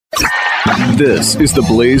This is the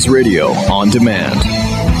Blaze Radio on demand.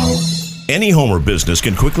 Any home or business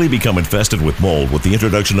can quickly become infested with mold with the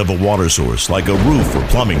introduction of a water source, like a roof or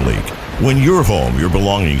plumbing leak. When your home, your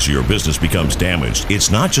belongings, or your business becomes damaged,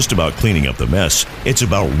 it's not just about cleaning up the mess, it's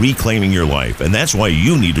about reclaiming your life, and that's why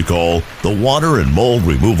you need to call the Water and Mold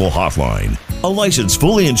Removal Hotline. A licensed,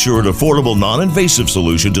 fully insured, affordable, non-invasive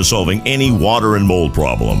solution to solving any water and mold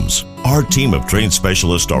problems. Our team of trained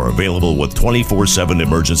specialists are available with 24/7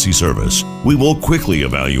 emergency service. We will quickly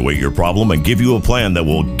evaluate your problem and give you a plan that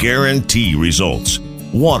will guarantee results.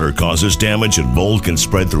 Water causes damage and mold can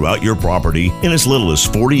spread throughout your property in as little as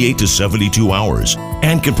 48 to 72 hours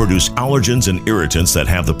and can produce allergens and irritants that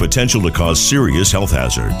have the potential to cause serious health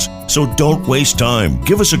hazards. So don't waste time.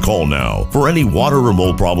 Give us a call now. For any water or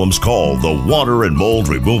mold problems, call the Water and Mold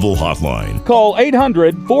Removal Hotline. Call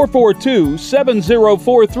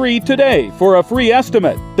 800-442-7043 today for a free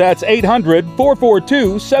estimate. That's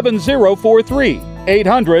 800-442-7043.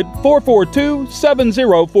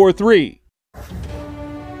 800-442-7043.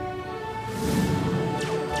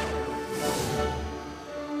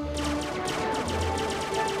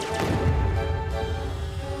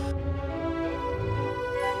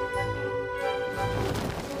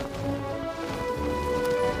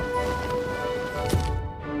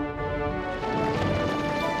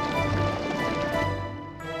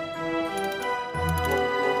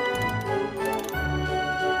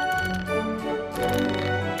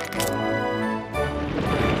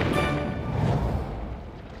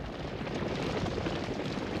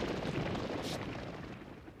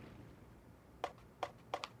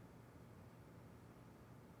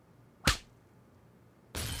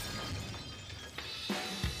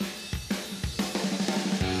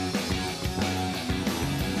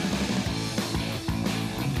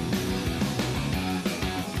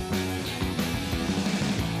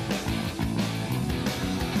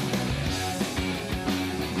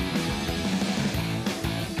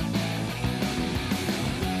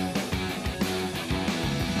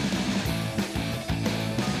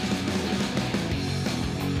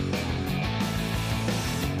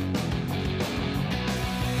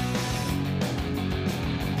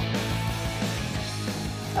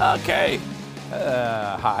 Okay.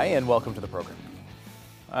 Hi, and welcome to the program.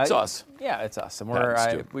 It's us. Yeah, it's us. And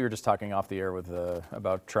we were just talking off the air with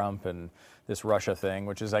about Trump and this Russia thing,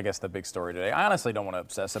 which is, I guess, the big story today. I honestly don't want to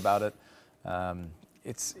obsess about it.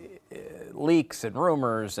 It's leaks and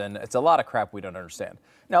rumors, and it's a lot of crap we don't understand.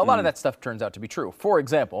 Now, a lot of that stuff turns out to be true. For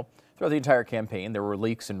example, throughout the entire campaign, there were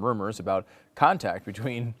leaks and rumors about contact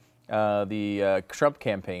between the Trump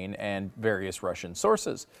campaign and various Russian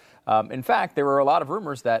sources. In fact, there were a lot of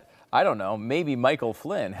rumors that, I don't know, maybe Michael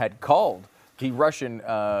Flynn had called the Russian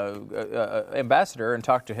ambassador and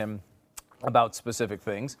talked to him about specific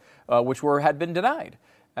things, which had been denied.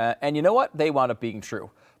 And you know what? They wound up being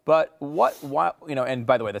true. But and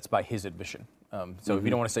by the way, that's by his admission. So if you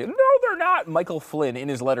don't want to say, no, they're not, Michael Flynn, in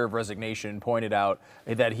his letter of resignation, pointed out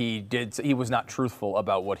that he was not truthful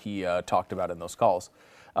about what he talked about in those calls.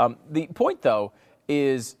 The point, though,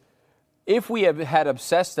 is if we have had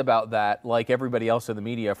obsessed about that, like everybody else in the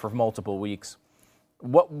media, for multiple weeks,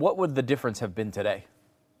 what would the difference have been today?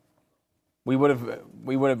 We would have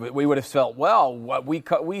felt, well, we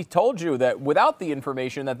told you that without the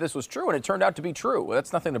information that this was true, and it turned out to be true. Well,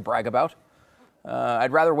 that's nothing to brag about.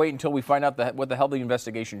 I'd rather wait until we find out what the hell the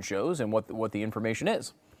investigation shows and what the information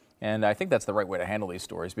is. And I think that's the right way to handle these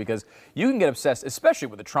stories, because you can get obsessed, especially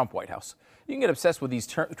with the Trump White House. You can get obsessed with these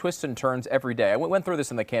twists and turns every day. I went through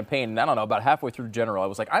this in the campaign, and I don't know, about halfway through general, I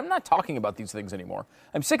was like, I'm not talking about these things anymore.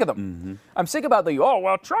 I'm sick of them. Mm-hmm. I'm sick about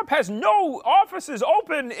Trump has no offices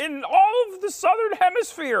open in all of the Southern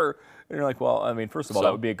Hemisphere. And you're like, well, I mean, first of all,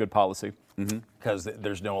 that would be a good policy, because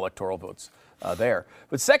there's no electoral votes there.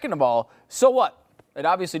 But second of all, so what? It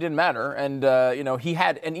obviously didn't matter, and he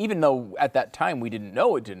had, and even though at that time we didn't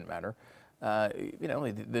know it didn't matter,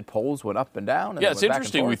 the polls went up and down. And it's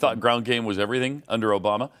interesting. We thought ground game was everything under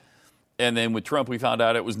Obama, and then with Trump we found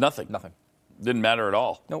out it was nothing. Nothing. Didn't matter at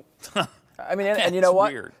all. Nope. I mean, and you know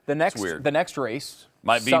what? Weird. The next race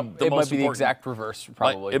might be the exact reverse,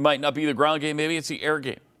 probably. It might not be the ground game. Maybe it's the air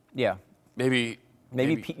game. Yeah. Maybe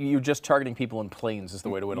you're just targeting people in planes is the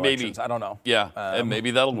way to win elections. I don't know. Yeah, and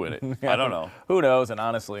maybe that'll win it. I don't know. Who knows? And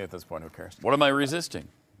honestly, at this point, who cares? What am I resisting?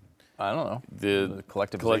 I don't know. The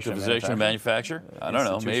collectivization of manufacture? I don't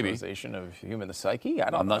know. Maybe. Institutionalization of human psyche?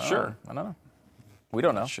 I'm not sure. I don't know. We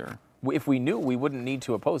don't know. Not sure. If we knew, we wouldn't need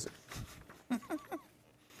to oppose it.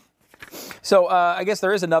 So I guess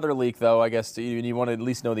there is another leak, though. I guess you want to at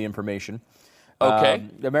least know the information. Okay.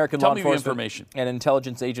 American Tell law me the enforcement information. and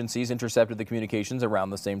intelligence agencies intercepted the communications around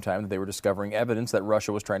the same time that they were discovering evidence that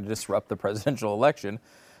Russia was trying to disrupt the presidential election,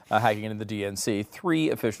 hacking into the DNC, 3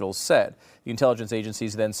 officials said. The intelligence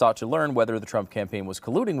agencies then sought to learn whether the Trump campaign was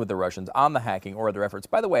colluding with the Russians on the hacking or other efforts.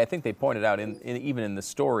 By the way, I think they pointed out, even in the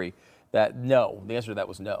story, that no. The answer to that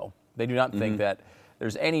was no. They do not think that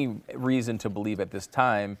there's any reason to believe at this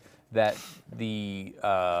time that the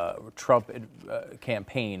Trump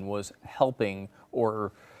campaign was helping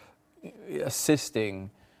or assisting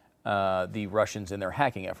the Russians in their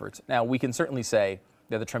hacking efforts. Now, we can certainly say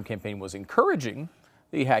that the Trump campaign was encouraging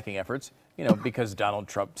the hacking efforts, because Donald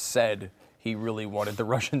Trump said he really wanted the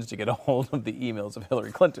Russians to get a hold of the emails of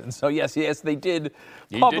Hillary Clinton. So yes, they did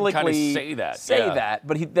publicly kind of say that.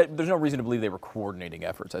 But there's no reason to believe they were coordinating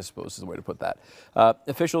efforts, I suppose is the way to put that.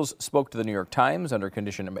 Officials spoke to the New York Times under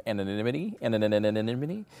condition of anonymity,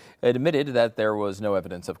 admitted that there was no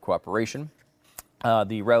evidence of cooperation.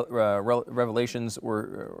 The revelations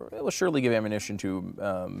will surely give ammunition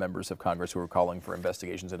to members of Congress who are calling for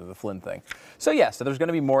investigations into the Flynn thing. So yes, there's going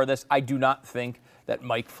to be more of this. I do not think that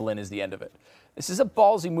Mike Flynn is the end of it. This is a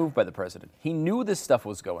ballsy move by the president. He knew this stuff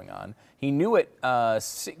was going on. He knew it,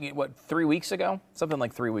 3 weeks ago? Something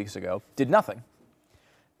like 3 weeks ago. Did nothing.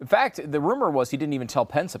 In fact, the rumor was he didn't even tell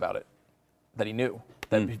Pence about it, that he knew.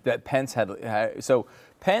 That Pence had. So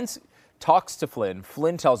Pence talks to Flynn.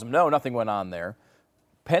 Flynn tells him, no, nothing went on there.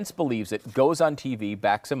 Pence believes it, goes on TV,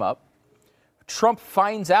 backs him up. Trump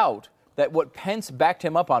finds out that what Pence backed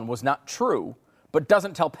him up on was not true, but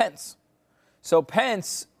doesn't tell Pence. So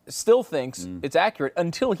Pence still thinks it's accurate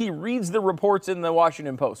until he reads the reports in the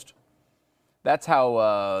Washington Post. That's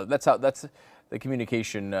the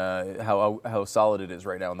communication, how solid it is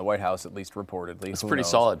right now in the White House, at least reportedly. It's pretty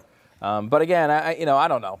solid. But again, I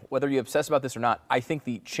don't know whether you obsess about this or not. I think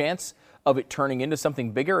the chance of it turning into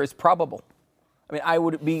something bigger is probable. I mean, I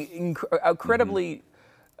would be incredibly.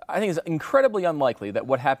 I think it's incredibly unlikely that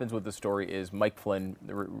what happens with the story is Mike Flynn,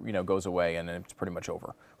 goes away and it's pretty much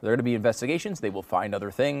over. There are going to be investigations. They will find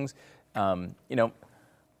other things.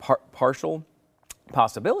 Partial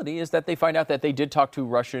possibility is that they find out that they did talk to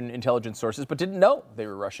Russian intelligence sources, but didn't know they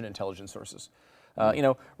were Russian intelligence sources.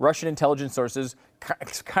 Russian intelligence sources,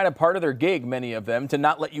 it's kind of part of their gig, many of them, to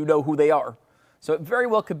not let you know who they are. So it very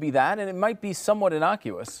well could be that, and it might be somewhat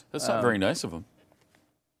innocuous. That's not very nice of them.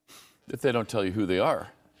 If they don't tell you who they are.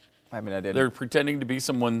 I mean, I did. They're pretending to be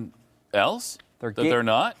someone else they're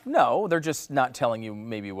not? No, they're just not telling you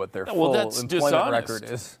maybe what their full that's employment dishonest.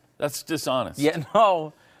 record is. That's dishonest. Yeah,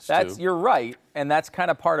 no, you're right, and that's kind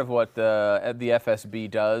of part of what the FSB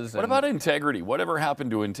does. What about integrity? Whatever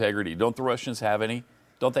happened to integrity? Don't the Russians have any?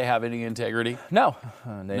 Don't they have any integrity? No.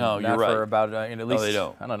 No, you're right. For about at least, they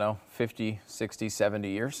don't. I don't know, 50, 60, 70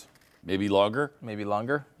 years. Maybe longer? Maybe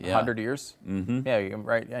longer. Yeah. 100 years. Mm-hmm. Yeah, you're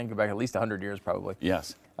right. I can go back at least 100 years probably.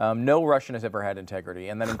 Yes. No Russian has ever had integrity,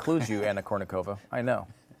 and that includes you, Anna Kournikova. I know.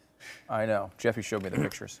 Jeffy showed me the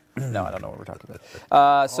pictures. No, I don't know what we're talking about.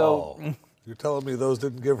 You're telling me those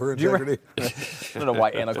didn't give her integrity? I don't know why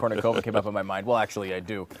Anna Kournikova came up in my mind. Well, actually, I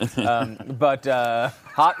do. But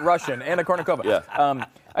hot Russian, Anna Kournikova. Yeah.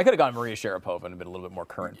 I could have gone Maria Sharapova and been a little bit more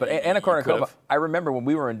current. But Anna Kournikova, I remember when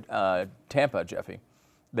we were in Tampa, Jeffy,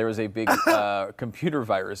 there was a big computer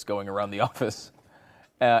virus going around the office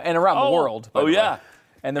and around the world. Yeah.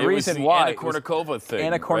 And the reason why Anna Kournikova thing.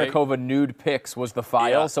 Anna Kournikova nude pics was the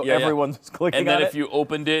file, so everyone was clicking on it. And then if you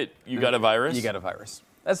opened it, you got a virus? You got a virus.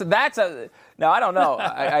 Now, I don't know.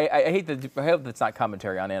 I hope that's not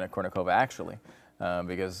commentary on Anna Kournikova, actually,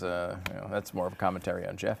 because that's more of a commentary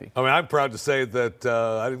on Jeffy. I mean, I'm proud to say that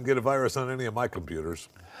I didn't get a virus on any of my computers.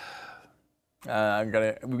 I'm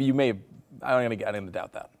going to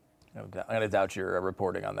doubt that. I'm going to doubt your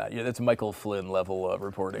reporting on that. Yeah, that's Michael Flynn level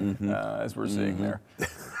reporting, as we're seeing there.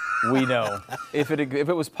 We know. If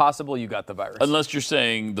it was possible, you got the virus. Unless you're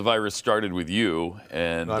saying the virus started with you.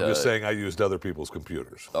 And no, I'm just saying I used other people's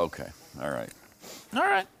computers. Okay. All right.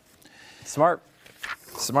 Smart.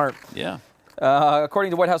 Yeah.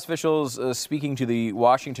 According to White House officials speaking to the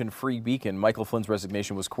Washington Free Beacon, Michael Flynn's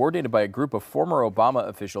resignation was coordinated by a group of former Obama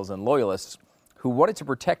officials and loyalists who wanted to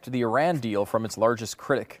protect the Iran deal from its largest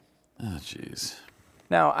critic. Oh, jeez.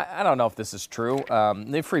 Now, I don't know if this is true.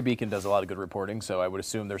 The Free Beacon does a lot of good reporting, so I would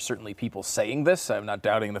assume there's certainly people saying this. I'm not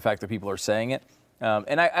doubting the fact that people are saying it.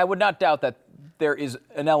 And I would not doubt that there is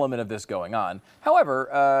an element of this going on.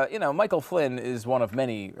 However, Michael Flynn is one of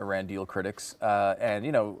many Iran deal critics, and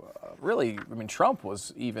really, I mean, Trump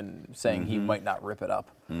was even saying he might not rip it up,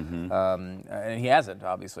 and he hasn't.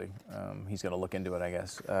 Obviously, he's going to look into it, I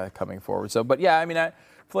guess, coming forward. So, but yeah, I mean,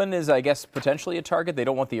 Flynn is, I guess, potentially a target. They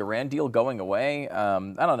don't want the Iran deal going away. I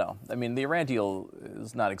don't know. I mean, the Iran deal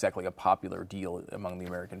is not exactly a popular deal among the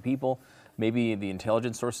American people. Maybe the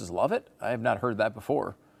intelligence sources love it. I have not heard that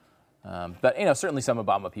before. But certainly some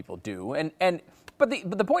Obama people do. But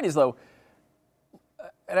the point is, though,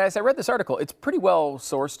 and as I read this article, it's pretty well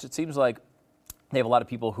sourced. It seems like they have a lot of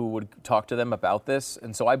people who would talk to them about this,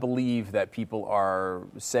 and so I believe that people are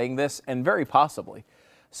saying this, and very possibly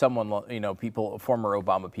someone, people, former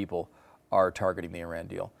Obama people, are targeting the Iran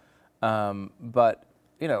deal. But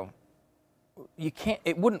you can't.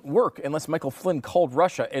 It wouldn't work unless Michael Flynn called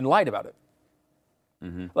Russia and lied about it.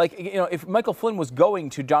 Like, if Michael Flynn was going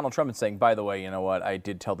to Donald Trump and saying, by the way, you know what, I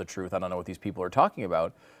did tell the truth, I don't know what these people are talking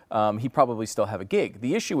about, he'd probably still have a gig.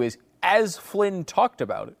 The issue is, as Flynn talked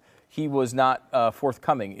about it, he was not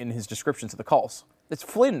forthcoming in his descriptions of the calls. It's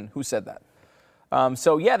Flynn who said that.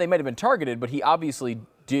 So, yeah, they might have been targeted, but he obviously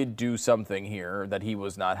did do something here that he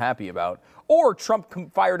was not happy about. Or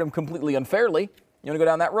Trump fired him completely unfairly. You want to go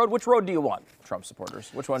down that road? Which road do you want, Trump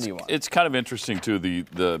supporters? Which one do you want? It's kind of interesting, too,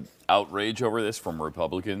 the outrage over this from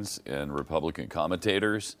Republicans and Republican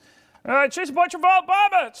commentators. It's just a bunch of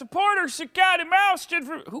Obama supporters that got him ousted.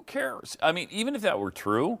 Who cares? I mean, even if that were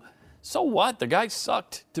true, so what? The guy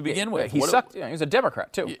sucked to begin with. He sucked. He was a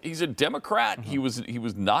Democrat, too. He's a Democrat. He was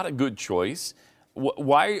not a good choice.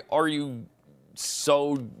 Why are you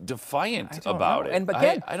so defiant about it? And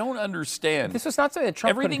again, I don't understand. This is not something that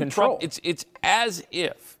Trump couldn't control. It's as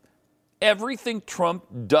if everything Trump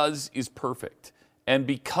does is perfect. And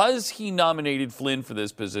because he nominated Flynn for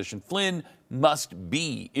this position, Flynn must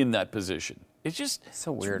be in that position. It's just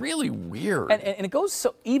so weird. It's really weird. And it goes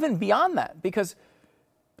so even beyond that, because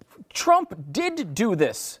Trump did do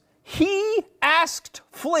this. He asked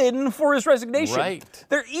Flynn for his resignation. Right.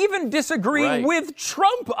 They're even disagreeing with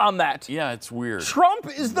Trump on that. Yeah, it's weird. Trump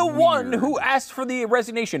is the one who asked for the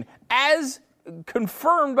resignation, as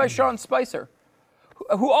confirmed by Sean Spicer,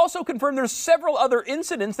 who also confirmed there's several other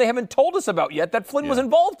incidents they haven't told us about yet that Flynn was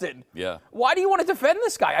involved in. Yeah. Why do you want to defend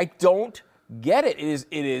this guy? I don't get it.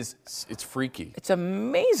 It's freaky. It's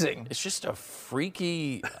amazing. It's just a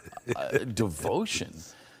freaky devotion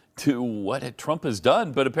to what Trump has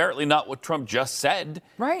done, but apparently not what Trump just said.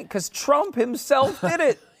 Right, because Trump himself did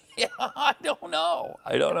it. Yeah, I don't know.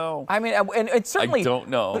 I mean, and it's certainly I don't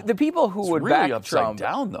know. The people who would really back upside Trump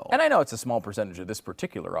down, though. And I know it's a small percentage of this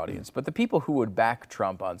particular audience, but the people who would back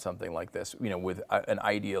Trump on something like this, with an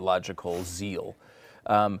ideological zeal,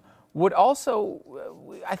 would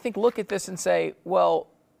also, I think, look at this and say, well,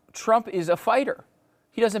 Trump is a fighter.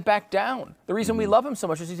 He doesn't back down. The reason we love him so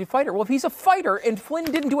much is he's a fighter. Well, if he's a fighter and Flynn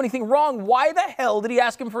didn't do anything wrong, why the hell did he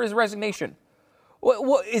ask him for his resignation?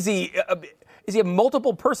 What is he a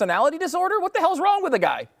multiple personality disorder? What the hell's wrong with the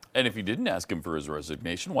guy? And if he didn't ask him for his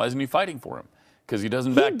resignation, why isn't he fighting for him? Because he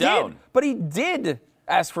doesn't back down. But he did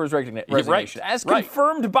ask for his resignation, right, as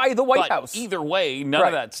confirmed by the White House. Either way, none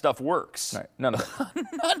of that stuff works. Right. None of it.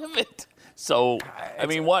 None of it. So, I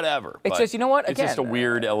mean, whatever. It's just, you know what? Again, it's just a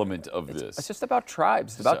weird element of this. It's just about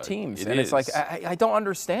tribes, it's about teams. And it's like, I don't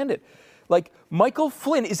understand it. Like, Michael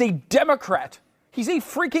Flynn is a Democrat. He's a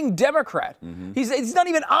freaking Democrat. He's not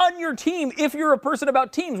even on your team if you're a person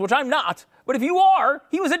about teams, which I'm not. But if you are,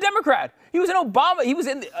 he was a Democrat. He was in Obama.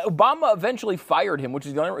 Obama eventually fired him, which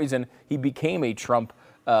is the only reason he became a Trump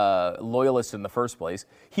loyalist in the first place.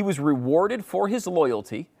 He was rewarded for his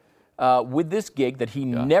loyalty with this gig that he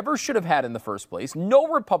never should have had in the first place. No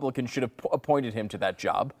Republican should have appointed him to that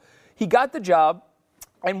job. He got the job,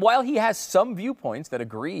 and while he has some viewpoints that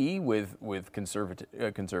agree with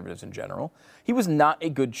conservatives in general, he was not a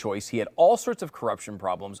good choice. He had all sorts of corruption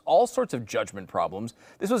problems, all sorts of judgment problems.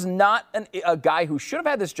 This was not a guy who should have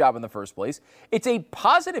had this job in the first place. It's a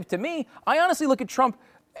positive to me. I honestly look at Trump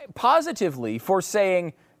positively for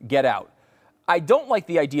saying, get out. I don't like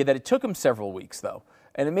the idea that it took him several weeks, though.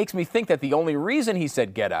 And it makes me think that the only reason he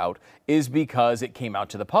said get out is because it came out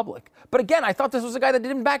to the public. But again, I thought this was a guy that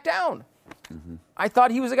didn't back down. I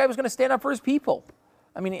thought he was a guy who was going to stand up for his people.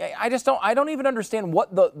 I mean, I don't even understand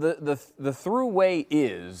what the through way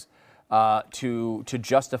is to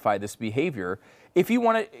justify this behavior. If you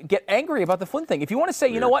want to get angry about the Flynn thing, if you want to say,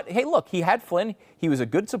 you know what, hey, look, he had Flynn. He was a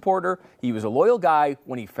good supporter. He was a loyal guy.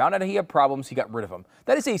 When he found out he had problems, he got rid of him.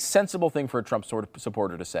 That is a sensible thing for a Trump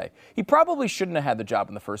supporter to say. He probably shouldn't have had the job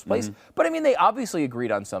in the first place. But, I mean, they obviously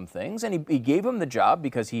agreed on some things, and he gave him the job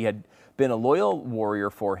because he had been a loyal warrior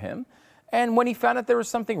for him. And when he found out there was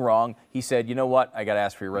something wrong, he said, you know what, I got to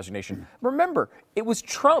ask for your resignation. Remember, it was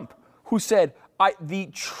Trump who said, the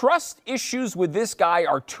trust issues with this guy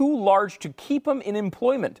are too large to keep him in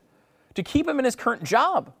employment, to keep him in his current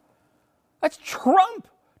job. That's Trump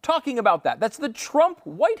talking about that. That's the Trump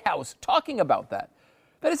White House talking about that.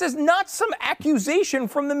 That is not some accusation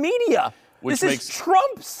from the media. This is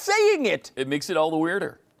Trump saying it. It makes it all the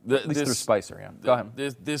weirder. At least through Spicer, yeah. Go ahead.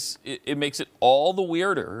 It makes it all the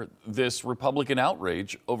weirder, this Republican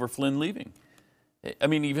outrage over Flynn leaving. I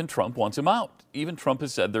mean, even Trump wants him out. Even Trump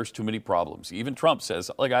has said there's too many problems. Even Trump says,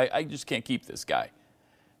 like, I just can't keep this guy.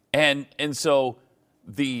 And so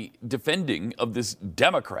the defending of this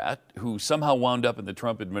Democrat who somehow wound up in the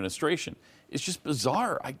Trump administration is just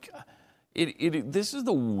bizarre. This is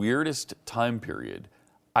the weirdest time period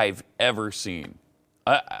I've ever seen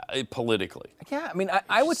politically. Yeah, I mean,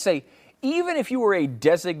 I would say even if you were a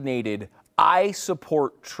designated I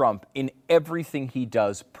support Trump in everything he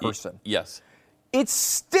does person. Yes. It's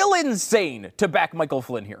still insane to back Michael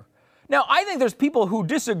Flynn here. Now, I think there's people who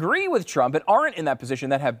disagree with Trump and aren't in that position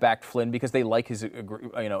that have backed Flynn because they like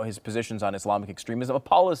his positions on Islamic extremism, a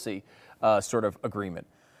policy sort of agreement.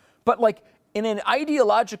 But like in an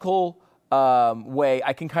ideological way,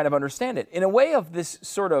 I can kind of understand it. In a way of this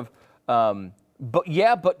sort of,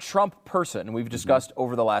 but Trump person we've discussed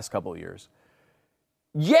over the last couple of years.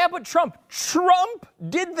 Yeah, but Trump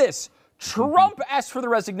did this. Trump asked for the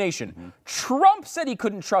resignation. Trump said he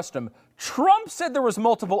couldn't trust him. Trump said there was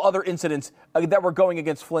multiple other incidents that were going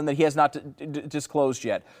against Flynn that he has not disclosed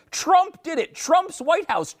yet. Trump did it. Trump's White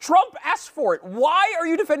House. Trump asked for it. Why are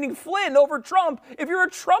you defending Flynn over Trump if you're a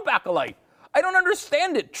Trump acolyte? I don't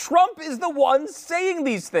understand it. Trump is the one saying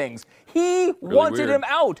these things. He wanted him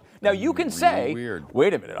out. Now, you can say,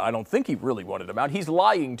 wait a minute, I don't think he really wanted him out. He's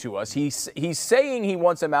lying to us. He's saying he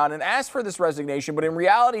wants him out and asked for this resignation, but in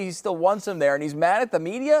reality, he still wants him there, and he's mad at the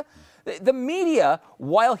media. The media,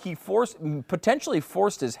 while he potentially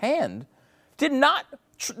forced his hand, did not.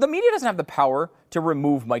 The media doesn't have the power to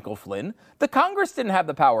remove Michael Flynn. The Congress didn't have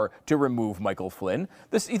the power to remove Michael Flynn.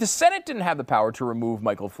 The Senate didn't have the power to remove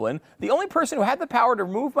Michael Flynn. The only person who had the power to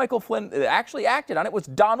remove Michael Flynn that actually acted on it was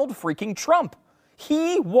Donald freaking Trump.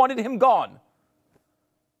 He wanted him gone.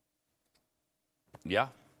 Yeah.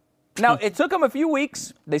 Now, it took him a few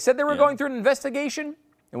weeks. They said they were going through an investigation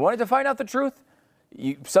and wanted to find out the truth.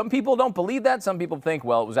 Some people don't believe that. Some people think,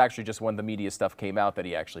 well, it was actually just when the media stuff came out that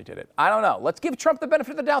he actually did it. I don't know. Let's give Trump the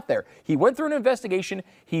benefit of the doubt there. He went through an investigation.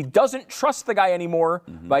 He doesn't trust the guy anymore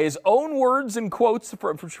by his own words and quotes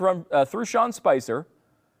through Sean Spicer,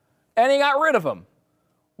 and he got rid of him.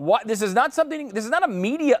 This is not a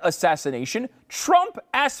media assassination. Trump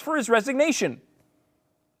asked for his resignation.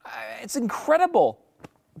 It's incredible.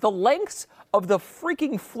 The lengths of the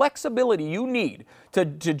freaking flexibility you need to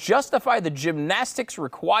justify the gymnastics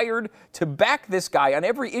required to back this guy on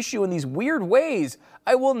every issue in these weird ways,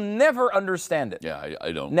 I will never understand it. Yeah,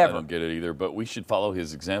 I don't. Never. I don't get it either. But we should follow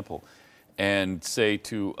his example and say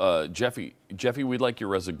to Jeffy, we'd like your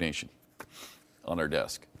resignation on our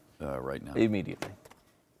desk right now. Immediately.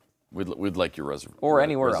 We'd like your resignation. Or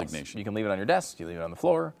anywhere else. You can leave it on your desk. You leave it on the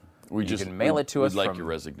floor. You can mail it to us like from your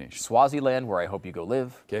resignation. Swaziland, where I hope you go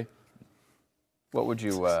live. Okay. What would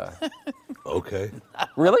you... Okay.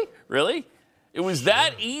 Really? Really? It was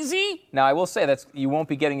that easy? Now, I will say you won't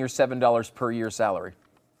be getting your $7 per year salary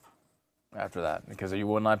after that because you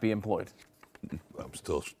will not be employed. I'm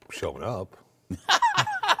still showing up.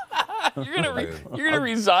 You're gonna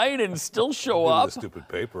resign and still show up? The stupid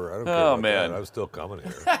paper. I don't care about that. I'm still coming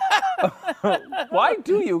here. Why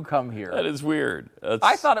do you come here? That is weird.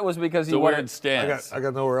 I thought it was because you wanted stance. I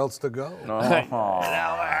got nowhere else to go. Nowhere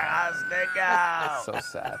else to go. That's so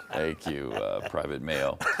sad. Thank you, Private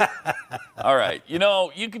Mail. All right.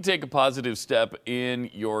 You can take a positive step in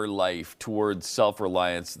your life towards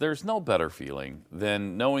self-reliance. There's no better feeling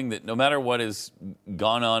than knowing that no matter what has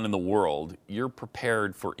gone on in the world, you're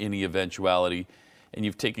prepared for any eventuality, and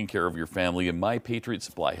you've taken care of your family, and My Patriot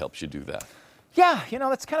Supply helps you do that. Yeah,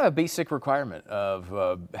 that's kind of a basic requirement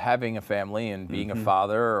of having a family and being a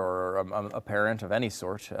father or a parent of any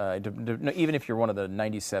sort, even if you're one of the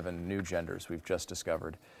 97 new genders we've just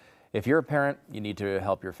discovered. If you're a parent, you need to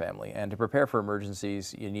help your family. And to prepare for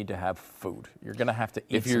emergencies, you need to have food. You're going to have to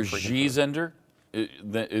eat if you're some freaking G-Zender,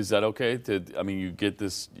 is that okay? You get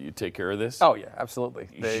this, you take care of this? Oh, yeah, absolutely.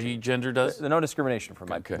 G-Gender does? There's no discrimination from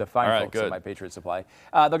the fine folks good. at My Patriot Supply.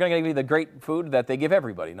 They're going to give you the great food that they give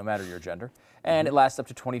everybody, no matter your gender. And it lasts up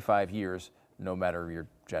to 25 years, no matter your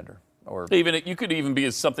gender. Or you could even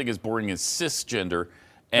be something as boring as cisgender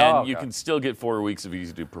And you can still get 4 weeks of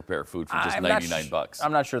easy-to-prepare food for just $99.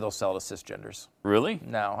 I'm not sure they'll sell to cisgenders. Really?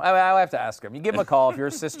 No. I'll have to ask them. You give them a call if you're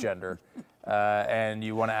a cisgender and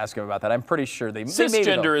you want to ask them about that. I'm pretty sure they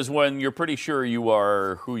Cisgender is when you're pretty sure you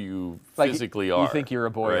are who you physically are. You think you're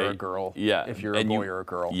a boy right? or a girl. Yeah. If you're a boy or a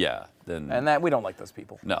girl. Yeah. And that we don't like those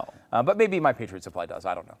people. No. But maybe My Patriot Supply does.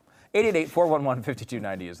 I don't know.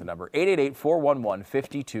 888-411-5290 is the number.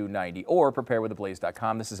 888-411-5290 or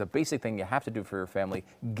preparewiththeblaze.com. This is a basic thing you have to do for your family.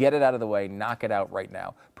 Get it out of the way. Knock it out right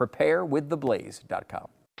now. Preparewiththeblaze.com.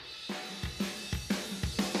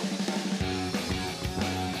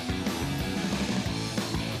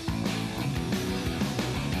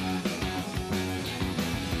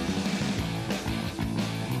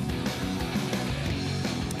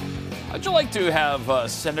 How'd you like to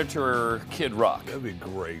have Senator Kid Rock? That'd be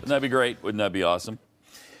great. Wouldn't that be great? Wouldn't that be awesome?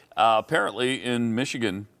 Apparently, in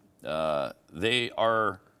Michigan, they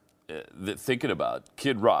are thinking about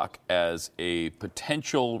Kid Rock as a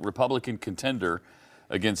potential Republican contender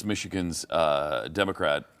against Michigan's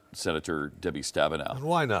Democrat Senator Debbie Stabenow. And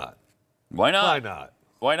why not? Why not? Why not?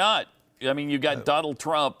 Why not? I mean, you got Donald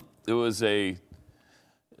Trump, who is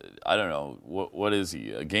I don't know, what is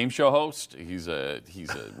he? A game show host? He's a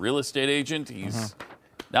real estate agent. He's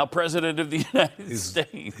now president of the United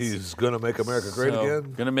States. He's going to make America great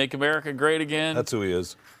again. Going to make America great again. That's who he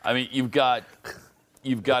is. I mean, you've got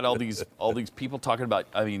all these people talking about.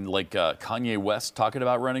 I mean, like Kanye West talking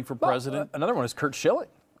about running for president. Another one is Curt Schilling.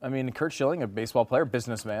 I mean, Curt Schilling, a baseball player,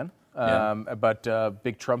 businessman, but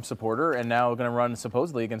big Trump supporter, and now going to run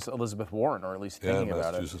supposedly against Elizabeth Warren, or at least thinking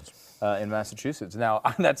about it. In Massachusetts. Now,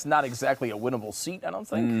 that's not exactly a winnable seat, I don't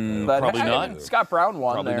think. But probably not. Scott Brown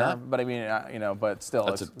won probably there, not. But I mean, but still,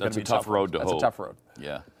 that's a tough road to hoe. That's a tough road.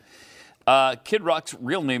 Yeah. Kid Rock's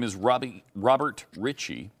real name is Robert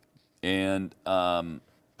Ritchie, and I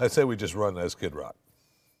say we just run as Kid Rock.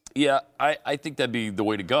 Yeah, I think that'd be the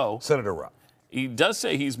way to go. Senator Rock. He does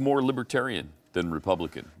say he's more libertarian than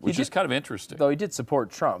Republican, which is kind of interesting. Though he did support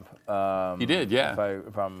Trump. He did, yeah.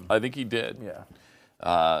 I think he did. Yeah.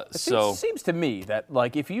 It seems to me that,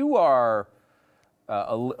 like, if you are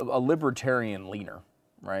a libertarian leaner,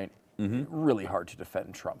 right, really hard to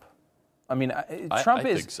defend Trump. I mean, Trump is.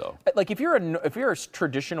 I think so. Like, if you're a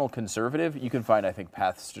traditional conservative, you can find, I think,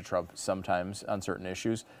 paths to Trump sometimes on certain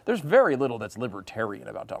issues. There's very little that's libertarian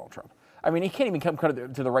about Donald Trump. I mean, he can't even come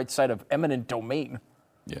to the right side of eminent domain.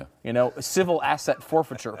 Yeah. You know, civil asset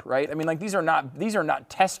forfeiture, right? I mean, like, these are not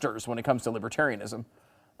testers when it comes to libertarianism.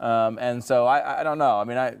 And so I don't know. I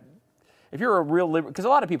mean, if you're a real because a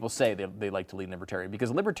lot of people say they like to lead libertarian,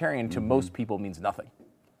 because libertarian to most people means nothing.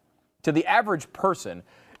 To the average person,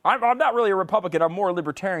 I'm not really a Republican. I'm more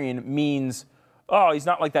libertarian means, oh, he's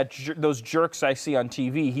not like those jerks I see on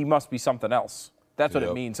TV. He must be something else. That's what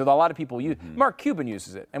it means. So a lot of people use. Mark Cuban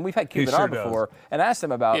uses it, and we've had Cuban on before and asked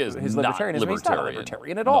him about his libertarianism. He's not a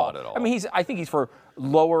libertarian at all. Not at all. I mean, I think he's for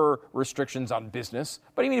lower restrictions on business.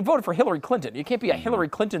 But I mean, he voted for Hillary Clinton. You can't be a Hillary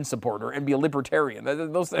Clinton supporter and be a libertarian. That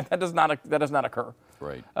does not occur.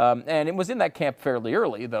 Right. And it was in that camp fairly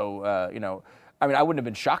early, though. I mean, I wouldn't have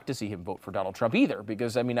been shocked to see him vote for Donald Trump either,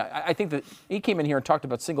 because, I mean, I think that he came in here and talked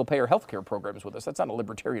about single-payer health care programs with us. That's not a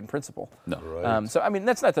libertarian principle. No. Right. So, I mean,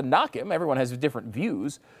 that's not to knock him. Everyone has different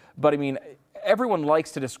views. But, I mean, everyone likes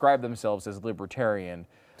to describe themselves as libertarian.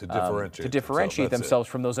 To differentiate themselves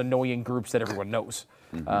from those annoying groups that everyone knows.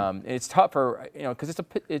 It's tougher, because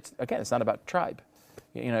it's not about tribe.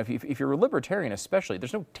 You know, if you're a libertarian, especially,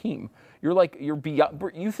 there's no team. You're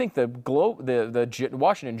beyond. You think the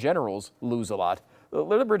Washington Generals lose a lot. The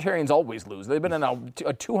libertarians always lose. They've been in a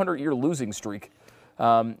 200-year losing streak,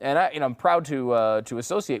 and I'm proud to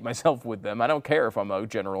associate myself with them. I don't care if I'm a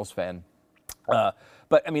Generals fan,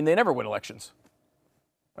 but I mean, they never win elections.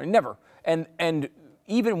 I mean, never. And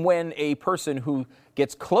even when a person who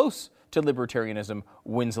gets close to libertarianism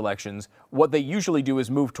wins elections, what they usually do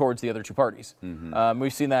is move towards the other two parties.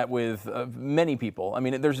 We've seen that with many people. I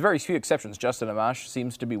mean, there's very few exceptions. Justin Amash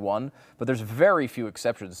seems to be one, but there's very few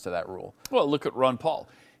exceptions to that rule. Well, look at Ron Paul.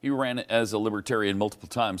 He ran as a libertarian multiple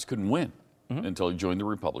times, couldn't win until he joined the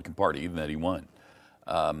Republican Party, even that he won.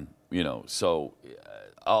 So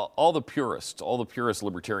all the purists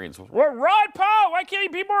libertarians, well, Ron Paul, why can't he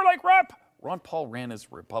be more like Ron Paul? Ron Paul ran as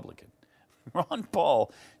a Republican. Ron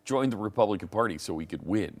Paul joined the Republican Party so he could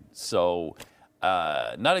win. So,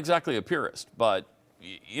 not exactly a purist, but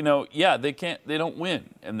they don't win,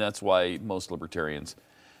 and that's why most libertarians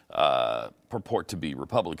purport to be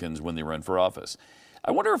Republicans when they run for office. I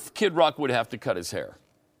wonder if Kid Rock would have to cut his hair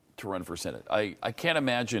to run for Senate. I can't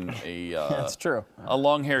imagine That's true. A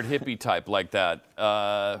long-haired hippie type like that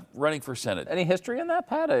running for Senate. Any history in that,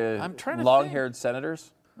 Pat? I'm trying to long-haired senators.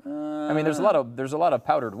 I mean, there's a lot of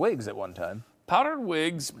powdered wigs at one time. Powdered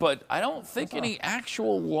wigs, but I don't think any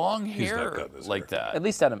actual long hair like that. At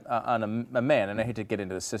least on a man, and I hate to get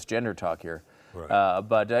into the cisgender talk here, Right.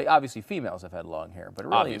 but obviously females have had long hair, but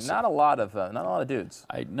really Obviously. not a lot of dudes.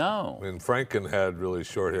 I know. I mean, Franken had really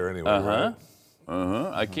short hair anyway,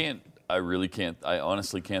 right? I really can't. I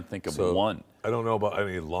honestly can't think of So, one. I don't know about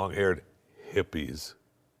any long-haired hippies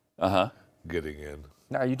getting in.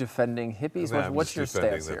 Now, are you defending hippies? Nah, I'm What's just your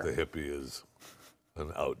defending stance that here? the hippie is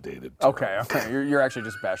an outdated term. Okay. You're actually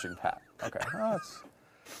just bashing Pat. Okay, well,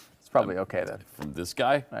 it's probably okay then. From this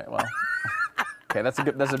guy? All right, well, okay, that's a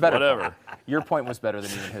better. Whatever. Point. Your point was better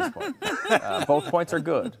than even his point. Both points are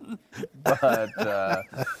good, but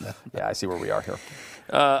yeah, I see where we are here.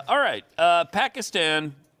 All right.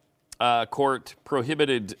 Pakistan court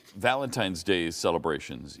prohibited Valentine's Day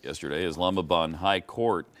celebrations yesterday. Islamabad High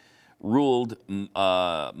Court ruled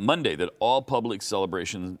Monday that all public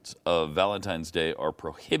celebrations of Valentine's Day are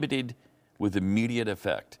prohibited with immediate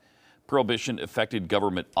effect. Prohibition affected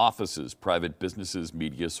government offices, private businesses,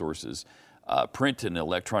 media sources. Print and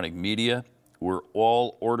electronic media were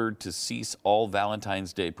all ordered to cease all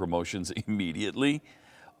Valentine's Day promotions immediately,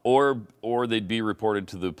 or they'd be reported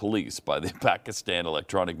to the police by the Pakistan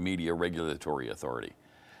Electronic Media Regulatory Authority.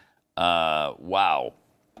 Wow.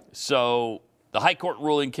 So the High Court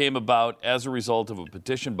ruling came about as a result of a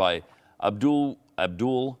petition by Abdul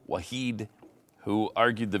Wahid, who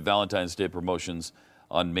argued that Valentine's Day promotions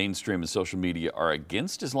on mainstream and social media are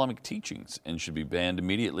against Islamic teachings and should be banned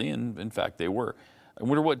immediately, and in fact they were. I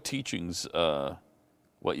wonder what teachings,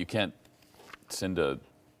 you can't send a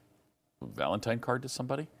Valentine card to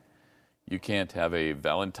somebody? You can't have a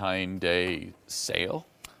Valentine Day sale?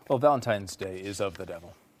 Well, Valentine's Day is of the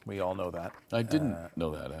devil. We all know that. I didn't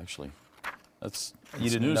know that, actually. That's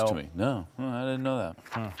didn't news know? to me. No, I didn't know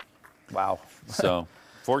that. Wow. So,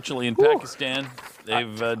 fortunately, in Pakistan,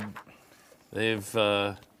 they've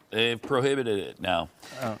prohibited it now.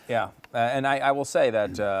 Yeah, and I will say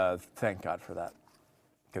that thank God for that,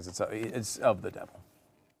 because it's of the devil.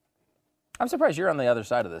 I'm surprised you're on the other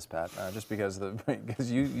side of this, Pat, just because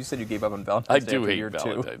you said you gave up on Valentine's Day after year 2. I do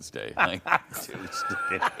hate Valentine's Day. I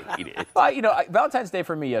hate it. Valentine's Day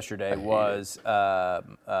for me yesterday was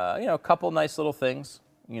a couple nice little things.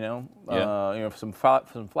 Some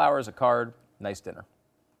flowers, a card, nice dinner.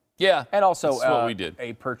 Yeah, and also that's what we did.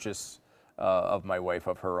 A purchase of my wife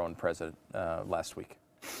of her own present last week,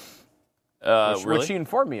 which she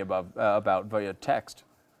informed me about via text.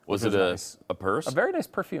 Was it a purse? A very nice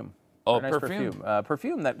perfume. Oh, nice perfume.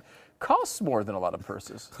 Perfume that costs more than a lot of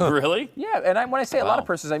purses. Really? Yeah, and when I say a lot of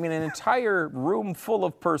purses, I mean an entire room full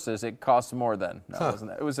of purses. It costs more than. No, it wasn't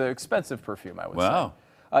that. It was an expensive perfume, I would say.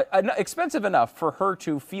 Expensive enough for her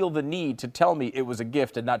to feel the need to tell me it was a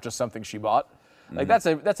gift and not just something she bought. Like that's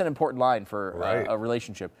an important line for a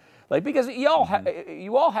relationship. Like, because you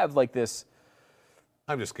all have like this.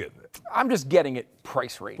 I'm just getting it. I'm just getting it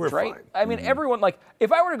price range, We're right? fine. I mean, everyone, like,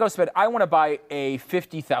 if I were to go spend, I want to buy a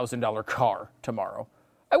 $50,000 car tomorrow.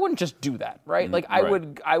 I wouldn't just do that, right? Like, I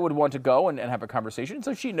would want to go and have a conversation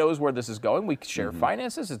so she knows where this is going. We share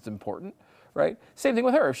finances. It's important, right? Same thing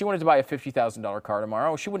with her. If she wanted to buy a $50,000 car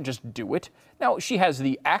tomorrow, she wouldn't just do it. Now, she has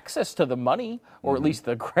the access to the money, or at least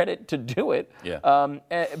the credit to do it. Yeah.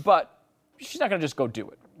 But she's not going to just go do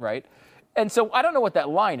it, right? And so I don't know what that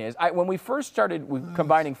line is. When we first started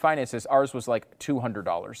combining finances, ours was like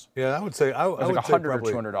 $200. Yeah, I would say it was like $100 or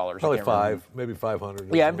 $200. Probably maybe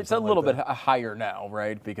 500. Yeah, it's a little bit higher now,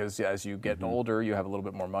 right? Because as you get older, you have a little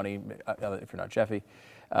bit more money. If you're not Jeffy,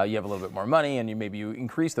 you have a little bit more money, and maybe you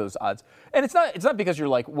increase those odds. And it's not because you're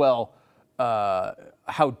like, well,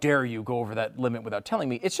 how dare you go over that limit without telling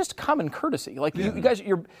me? It's just common courtesy. Like you guys,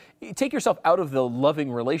 you take yourself out of the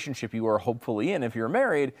loving relationship you are hopefully in. If you're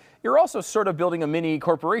married, you're also sort of building a mini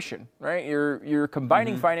corporation, right? You're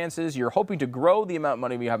combining finances. You're hoping to grow the amount of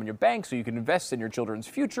money you have in your bank so you can invest in your children's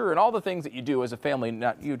future and all the things that you do as a family.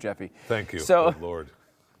 Not you, Jeffy. Thank you. So, good Lord.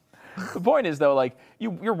 The point is, though, like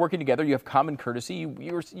you're working together. You have common courtesy.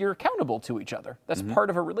 You're accountable to each other. That's part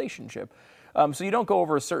of a relationship. So you don't go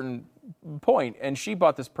over a certain point. And she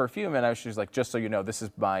bought this perfume, and she was like, just so you know, this is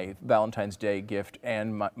my Valentine's Day gift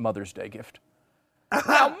and my Mother's Day gift.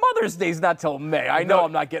 Now, Mother's Day's not till May. I know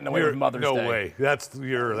I'm not getting away with Mother's Day. No way. That's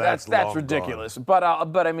ridiculous. But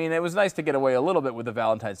I mean, it was nice to get away a little bit with the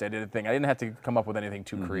Valentine's Day thing. I didn't have to come up with anything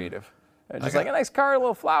too creative. Just like a nice car, a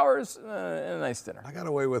little flowers, and a nice dinner. I got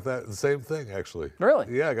away with that. The same thing, actually. Really?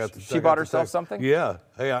 Yeah, I got. She bought herself something? Yeah.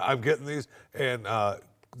 Hey, I'm getting these, and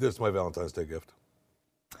this is my Valentine's Day gift.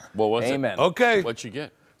 Well, what's Amen. it? Okay. What'd you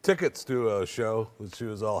get? Tickets to a show that she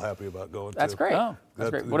was all happy about going to. That's great. Oh. That's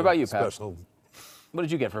great. What about you, Pat? Special. What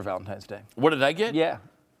did you get for Valentine's Day? What did I get? Yeah.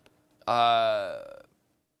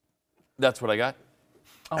 That's what I got.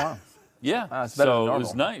 Oh, wow. Yeah. It's better than so normal. it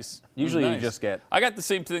was nice. Usually It was you just get... I got the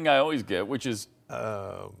same thing I always get, which is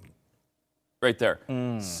right there.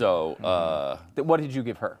 So What did you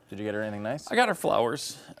give her? Did you get her anything nice? I got her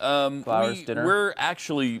flowers. Flowers, dinner?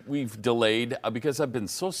 We've delayed because I've been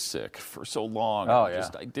so sick for so long. Oh,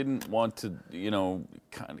 I didn't want to,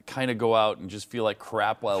 kind of go out and just feel like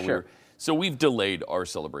crap while we were. So we've delayed our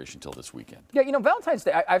celebration till this weekend. Yeah, Valentine's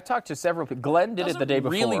Day, I've talked to several people. Glenn did it the day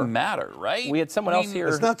before. Doesn't really matter, right? We had someone else here.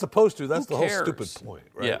 It's not supposed to. That's the whole cares? stupid point,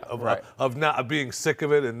 right? Yeah. Of not being sick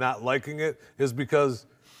of it and not liking it is because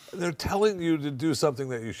they're telling you to do something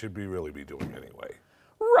that you should really be doing anyway.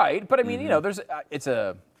 Right, but I mean, there's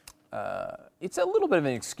it's a little bit of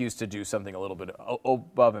an excuse to do something a little bit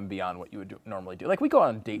above and beyond what you would normally do. Like we go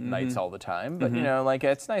on date nights all the time, but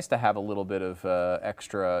it's nice to have a little bit of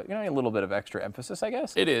extra, a little bit of extra emphasis, I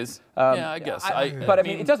guess. It is. I guess. But I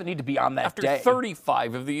mean, it doesn't need to be on that after day.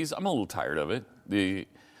 35 of these, I'm a little tired of it.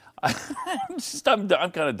 I'm kind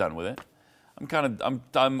of done with it.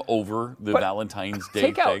 I'm over the Valentine's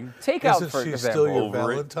Day thing. Take out, for Isn't she example. still your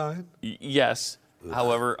Over it. Valentine? Yes.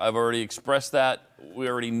 However, I've already expressed that. We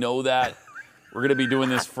already know that. We're going to be doing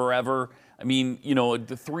this forever. I mean,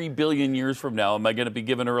 3 billion years from now, am I going to be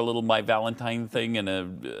giving her a little My Valentine thing and a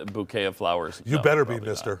bouquet of flowers? You No, better be, probably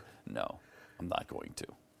mister. not. No, I'm not going to.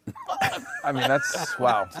 I mean, that's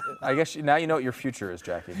wow. I guess now you know what your future is,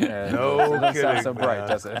 Jackie. And No it doesn't sound kidding, so bright, man.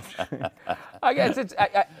 does it? I guess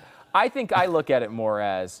I think I look at it more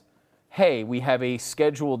as, hey, we have a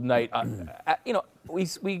scheduled night.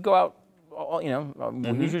 We go out. We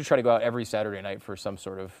usually try to go out every Saturday night for some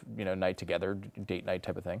sort of night together, date night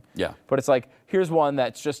type of thing. Yeah. But it's like, here's one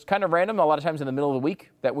that's just kind of random. A lot of times in the middle of the week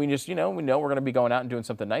that we just we know we're going to be going out and doing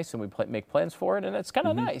something nice, and we make plans for it, and it's kind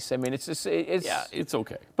of nice. I mean, it's just It's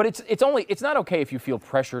okay. But it's not okay if you feel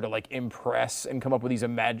pressure to like impress and come up with these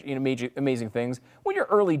amazing things. When you're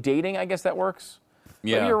early dating, I guess that works.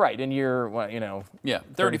 Yeah. But you're right, and you're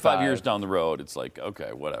 35 years down the road, it's like,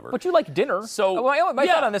 okay, whatever. But you like dinner. So my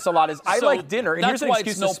thought on this a lot is I like dinner, and that's here's an why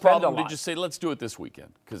excuse it's no to spend problem a lot. to just say, let's do it this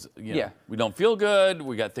weekend, because Yeah. we don't feel good,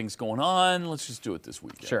 we got things going on, let's just do it this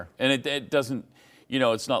weekend. Sure. And it doesn't,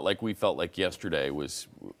 it's not like we felt like yesterday was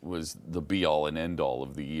the be all and end all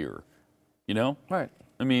of the year, Right.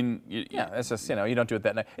 I mean, It's just you don't do it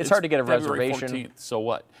that night. It's hard to get a February reservation. 14th, so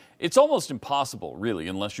what? It's almost impossible, really,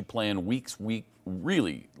 unless you plan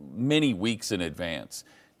really many weeks in advance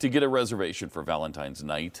to get a reservation for Valentine's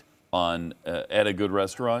night at a good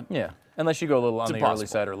restaurant. Yeah, unless you go a little on the impossible. early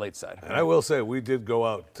side or late side. And I will say, we did go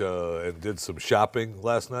out and did some shopping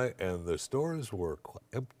last night, and the stores were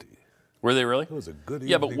empty. Were they really? It was a good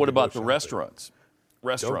Yeah, but evening what to go about the shopping. restaurants? Don't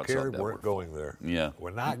Restaurants care, out there weren't going there. Yeah. We're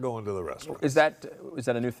not going to the restaurant. Is that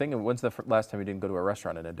a new thing? And when's the last time you didn't go to a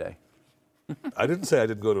restaurant in a day? I didn't say I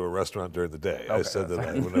didn't go to a restaurant during the day. I said that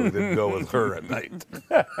I didn't go with her at night.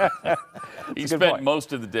 He good spent point.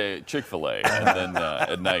 most of the day at Chick-fil-A, and then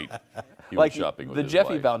at night he was shopping with the his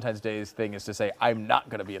Jeffy wife. Valentine's Day thing is to say, I'm not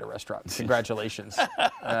going to be at a restaurant. Congratulations. So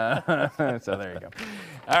there you go.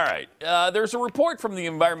 All right. There's a report from the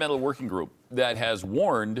Environmental Working Group that has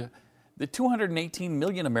warned that 218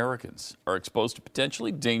 million Americans are exposed to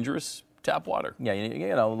potentially dangerous tap water.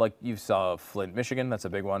 Yeah, like you saw Flint, Michigan. That's a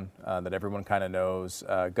big one that everyone kind of knows.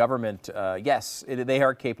 Government, yes, they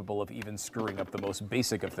are capable of even screwing up the most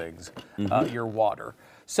basic of things, your water.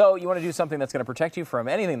 So you want to do something that's going to protect you from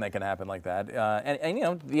anything that can happen like that.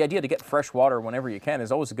 And the idea to get fresh water whenever you can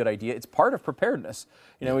is always a good idea. It's part of preparedness.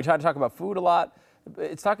 We try to talk about food a lot.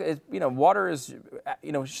 Water is,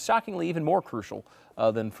 shockingly even more crucial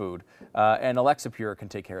than food. And Alexa Pure can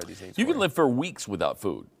take care of these things. You can live for weeks without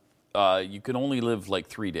food. You can only live like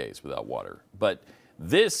 3 days without water. But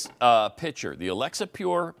this pitcher, the Alexa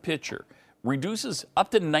Pure pitcher, reduces up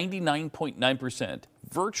to 99.9%,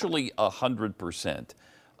 virtually 100%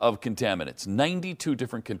 of contaminants. 92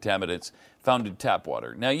 different contaminants found in tap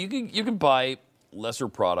water. Now you can buy lesser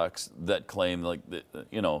products that claim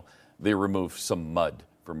they remove some mud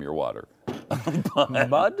from your water.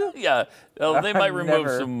 Mud? Yeah, they might remove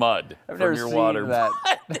some mud I've from never your seen water. that.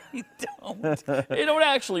 But they don't. They don't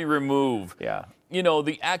actually remove. Yeah.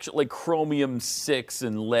 The actual like chromium-6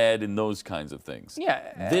 and lead and those kinds of things.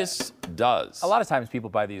 Yeah. This does. A lot of times people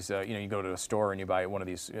buy these, you go to a store and you buy one of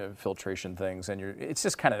these filtration things, and it's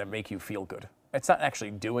just kind of to make you feel good. It's not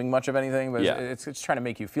actually doing much of anything, but Yeah. it's trying to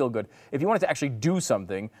make you feel good. If you want it to actually do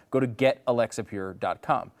something, go to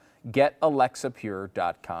getalexapure.com.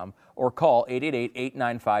 getalexapure.com or call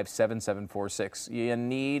 888-895-7746. You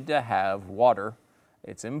need to have water.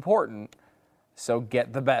 It's important. So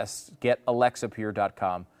get the best. Get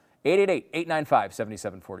AlexaPure.com.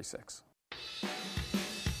 888-895-7746.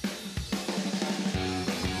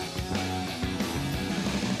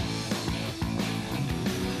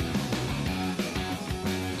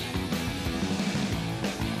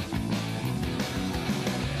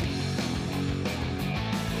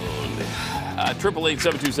 Triple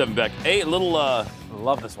 8-727 Beck. Hey,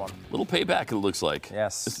 Love this one. Little payback, it looks like.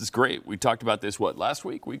 Yes. This is great. We talked about this, last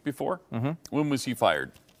week, week before? Mm-hmm. When was he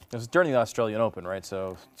fired? It was during the Australian Open, right?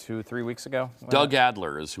 So 2-3 weeks ago? Doug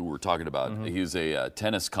Adler is who we're talking about. Mm-hmm. He's a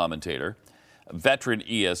tennis commentator, a veteran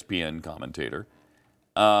ESPN commentator.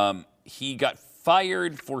 He got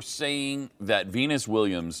fired for saying that Venus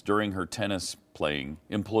Williams, during her tennis playing,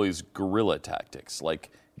 employs guerrilla tactics, like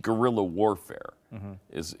guerrilla warfare. Mm-hmm.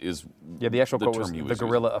 Is the actual quote was the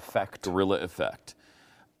guerrilla effect. Guerrilla effect.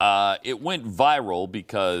 It went viral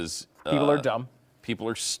because people are dumb. People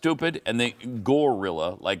are stupid, and they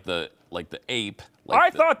gorilla like the ape. I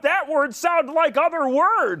thought that word sounded like other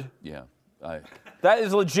word. Yeah, that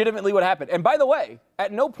is legitimately what happened. And by the way,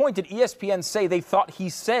 at no point did ESPN say they thought he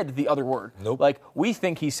said the other word. Nope. Like, we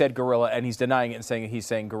think he said gorilla, and he's denying it and saying he's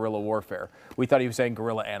saying guerrilla warfare. We thought he was saying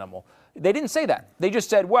guerrilla animal. They didn't say that. They just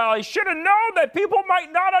said, well, he should have known that people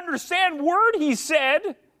might not understand word he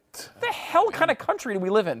said. The hell kind of country do we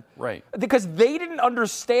live in? Right. Because they didn't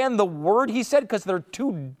understand the word he said because they're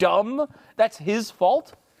too dumb? That's his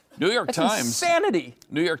fault? New York Times. Insanity.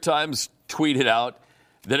 New York Times tweeted out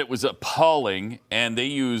that it was appalling, and they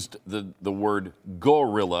used the word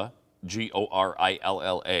gorilla,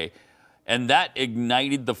 Gorilla, and that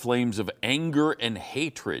ignited the flames of anger and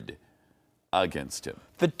hatred against him.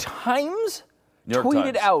 The Times New York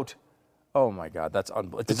tweeted Times. out. Oh my God, that's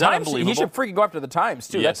unbelievable. Is that unbelievable? He should freaking go after the Times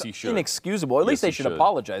too. Yes, that's he should. Inexcusable. At least Yes, they should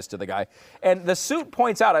apologize to the guy. And the suit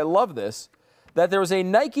points out, I love this, that there was a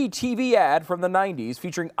Nike TV ad from the 90s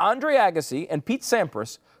featuring Andre Agassi and Pete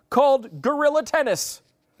Sampras called Guerrilla Tennis.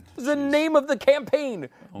 This is the name of the campaign.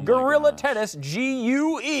 Guerrilla Tennis,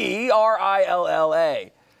 Guerilla.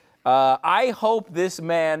 I hope this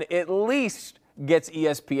man at least gets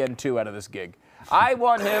ESPN2 out of this gig. I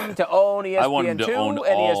want him to own ESPN2 I want him to own and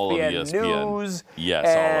all of ESPN News. Yes,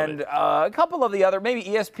 and all of it. A couple of the other, maybe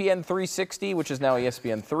ESPN 360, which is now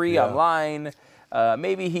ESPN3 online.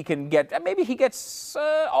 Maybe he gets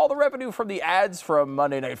all the revenue from the ads from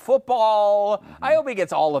Monday Night Football. Mm-hmm. I hope he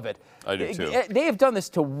gets all of it. I do too. They have done this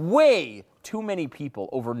to way too many people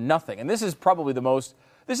over nothing. And this is probably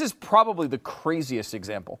the craziest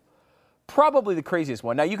example. Probably the craziest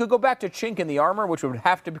one. Now, you could go back to Chink in the Armor, which would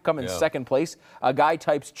have to come in second place. A guy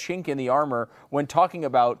types Chink in the Armor when talking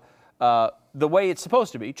about the way it's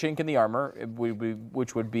supposed to be, Chink in the Armor,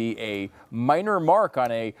 which would be a minor mark on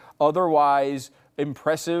a otherwise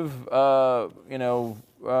impressive,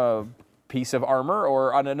 piece of armor,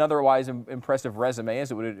 or on an otherwise impressive resume,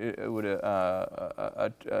 as it would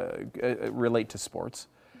relate to sports.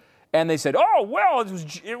 And they said, "Oh well,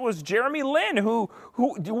 it was Jeremy Lin who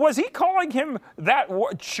was he calling him that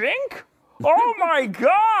Chink? Oh my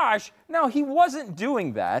gosh!" No, he wasn't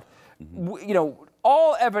doing that.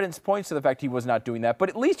 All evidence points to the fact he was not doing that, but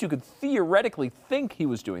at least you could theoretically think he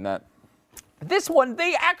was doing that. This one,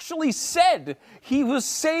 they actually said he was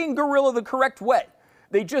saying gorilla the correct way.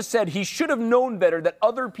 They just said he should have known better that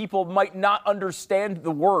other people might not understand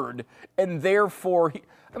the word, and therefore,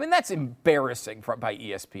 that's embarrassing by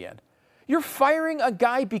ESPN. You're firing a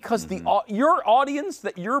guy because your audience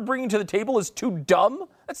that you're bringing to the table is too dumb?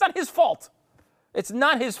 That's not his fault. It's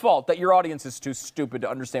not his fault that your audience is too stupid to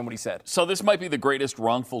understand what he said. So this might be the greatest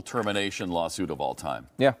wrongful termination lawsuit of all time.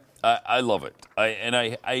 Yeah. I love it.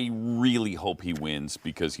 I really hope he wins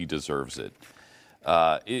because he deserves it.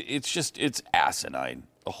 It's asinine,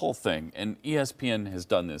 the whole thing. And ESPN has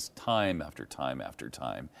done this time after time after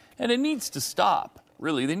time. And it needs to stop,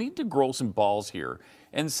 really. They need to grow some balls here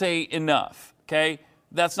and say enough, okay?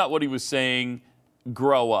 That's not what he was saying.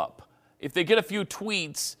 Grow up. If they get a few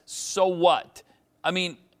tweets, so what?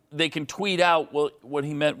 They can tweet out, well, what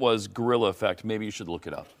he meant was guerrilla effect. Maybe you should look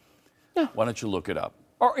it up. Yeah. Why don't you look it up?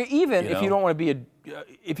 Or even if you don't want to be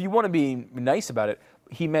if you want to be nice about it,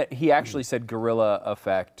 he actually said guerrilla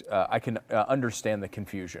effect. I can understand the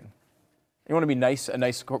confusion. You want to be nice,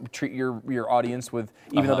 treat your audience with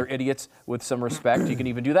even other idiots with some respect. You can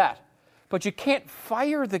even do that, but you can't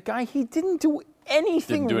fire the guy. He didn't do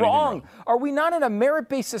anything wrong. Are we not in a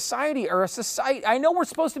merit-based society or a society? I know we're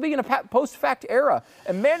supposed to be in a post-fact era,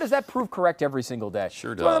 and man, does that prove correct every single day.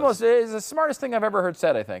 Sure does. It's the smartest thing I've ever heard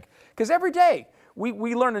said, I think, because every day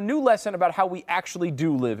we learn a new lesson about how we actually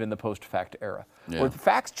do live in the post-fact era, where the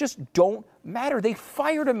facts just don't matter. They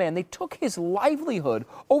fired a man. They took his livelihood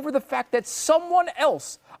over the fact that someone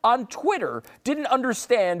else on Twitter didn't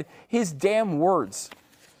understand his damn words.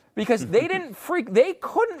 Because they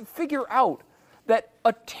couldn't figure out that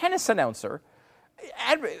a tennis announcer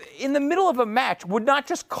in the middle of a match would not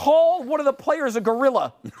just call one of the players a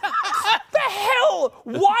gorilla. The hell?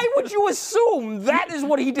 Why would you assume that is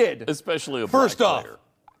what he did? Especially a black player.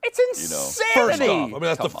 It's insanity. First off, I mean,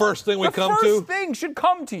 that's the first thing we come to. The first thing should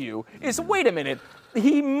come to you is, wait a minute,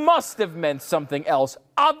 he must have meant something else.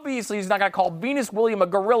 Obviously, he's not going to call Venus Williams a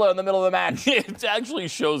gorilla in the middle of the match. It actually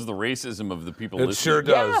shows the racism of the people listening. It sure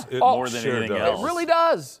does. Yeah. More than anything else. It really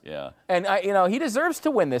does. Yeah. And, he deserves to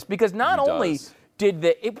win this because not only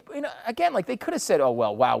did again, like they could have said, oh,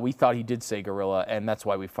 well, wow, we thought he did say gorilla, and that's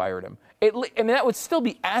why we fired him. And that would still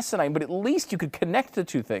be asinine, but at least you could connect the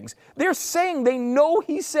two things. They're saying they know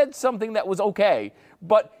he said something that was okay,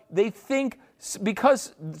 but they think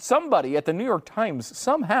because somebody at the New York Times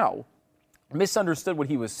somehow misunderstood what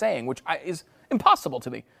he was saying, which is impossible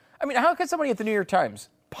to me. I mean, how could somebody at the New York Times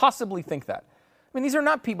possibly think that? I mean, these are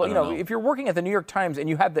not people, know, if you're working at the New York Times and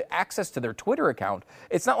you have the access to their Twitter account,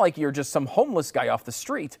 it's not like you're just some homeless guy off the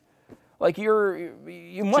street. Like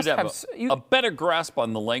you must have a better grasp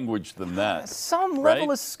on the language than that. Some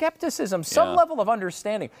level of skepticism, some level of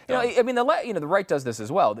understanding. I mean, the right does this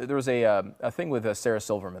as well. There was a thing with Sarah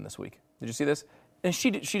Silverman this week. Did you see this? And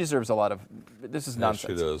she deserves a lot of. This is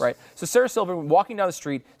nonsense, she does. right? So Sarah Silverman walking down the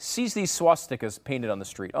street sees these swastikas painted on the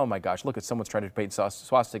street. Oh my gosh! Look at someone's trying to paint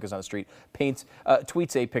swastikas on the street.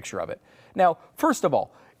 Tweets a picture of it. Now, first of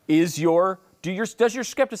all, does your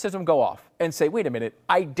skepticism go off and say, wait a minute,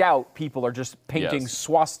 I doubt people are just painting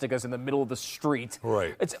swastikas in the middle of the street.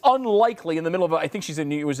 Right. It's unlikely in the middle of, I think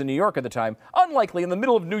it was in New York at the time, unlikely in the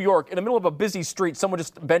middle of New York, in the middle of a busy street, someone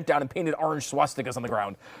just bent down and painted orange swastikas on the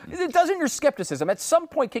ground. Doesn't your skepticism at some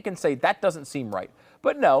point kick and say, that doesn't seem right?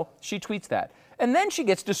 But no, she tweets that. And then she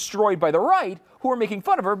gets destroyed by the right, who are making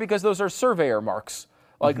fun of her because those are surveyor marks.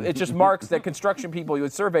 Like, it's just marks that construction people,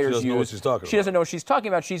 surveyors use. She doesn't know what she's talking about. She doesn't know what she's talking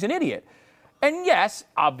about. She's an idiot. And yes,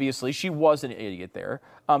 obviously, she was an idiot there.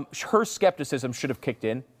 Her skepticism should have kicked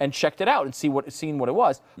in and checked it out and seen what it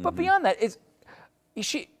was. But beyond that,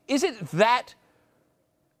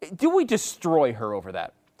 do we destroy her over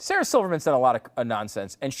that? Sarah Silverman's done a lot of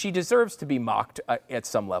nonsense, and she deserves to be mocked at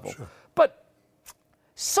some level. Sure. But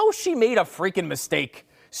so she made a freaking mistake.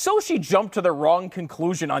 So she jumped to the wrong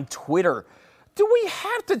conclusion on Twitter. Do we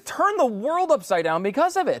have to turn the world upside down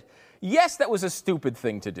because of it? Yes, that was a stupid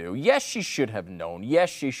thing to do. Yes, she should have known. Yes,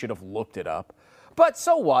 she should have looked it up. But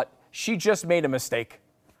so what? She just made a mistake.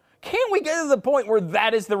 Can't we get to the point where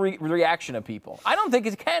that is the reaction of people? I don't think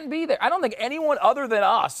it can be there. I don't think anyone other than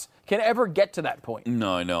us can ever get to that point.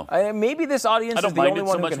 No, I know. Maybe this audience is the only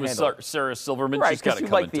one who can handle it. I don't mind it so much with Sarah Silverman. Right, she's got to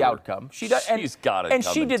come like into the outcome. She does, she's got to. And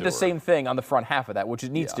she did the same thing on the front half of that, which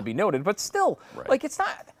needs to be noted. But still, like, it's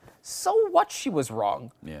not. So what? She was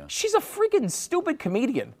wrong. Yeah. She's a freaking stupid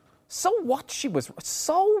comedian. So what?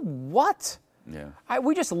 So what? Yeah.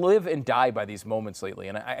 We just live and die by these moments lately,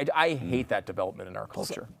 and I hate that development in our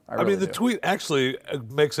culture. I mean, the tweet actually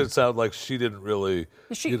makes it sound like she didn't really.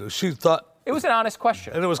 She thought it was an honest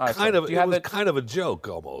question, and it was kind of a joke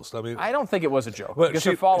almost. I mean, I don't think it was a joke. But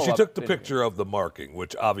she took the picture of the marking,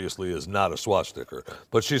 which obviously is not a swastika.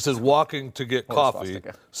 But she says, walking to get coffee,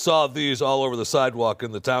 saw these all over the sidewalk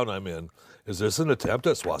in the town I'm in. Is this an attempt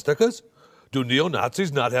at swastikas? Do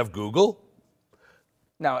neo-Nazis not have Google?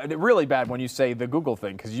 Now, it's really bad when you say the Google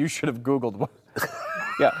thing, because you should have Googled what.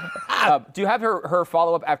 Yeah. Do you have her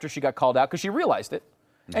follow-up after she got called out? Because she realized it.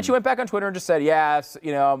 And she went back on Twitter and just said, yes,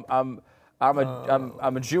 I'm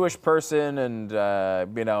a Jewish person, and,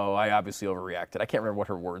 I obviously overreacted. I can't remember what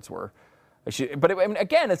her words were. But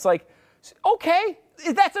again, it's like, okay,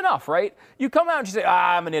 that's enough, right? You come out and you say,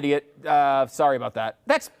 I'm an idiot. Sorry about that.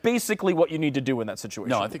 That's basically what you need to do in that situation.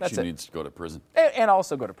 No, I think she needs to go to prison. And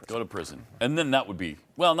also go to prison. Go to prison. And then that would be,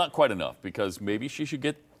 well, not quite enough, because maybe she should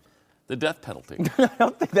get the death penalty. I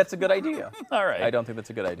don't think that's a good idea. All right. I don't think that's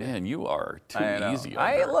a good idea. Man, you are too easy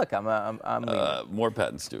on her. Look, I'm more Pat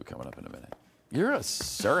and Stu coming up in a minute. You're a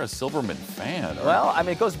Sarah Silverman fan. Well, I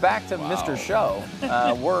mean, it goes back to Mr. Show.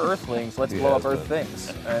 We're Earthlings. Let's blow up Earth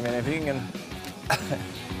things. I mean, if you can.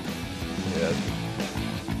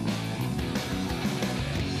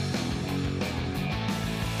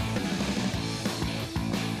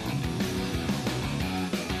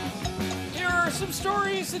 Here are some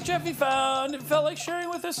stories that Jeffy found and felt like sharing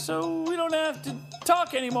with us, so we don't have to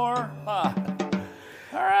talk anymore. All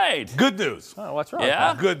right. Good news. Oh, what's wrong?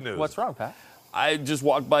 Yeah? Pat? Good news. What's wrong, Pat? I just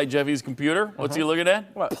walked by Jeffy's computer. What's he looking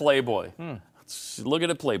at? What? Playboy. Looking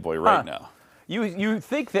at Playboy right now. You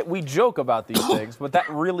think that we joke about these things, but that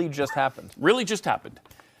really just happened. Really just happened.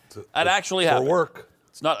 It actually happened. For work.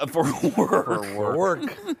 It's not for work. For work.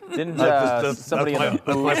 Didn't That's somebody in the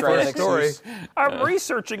my booth try first an story. excuse? I'm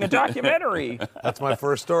researching a documentary. That's my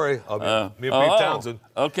first story. Me and Pete Townsend.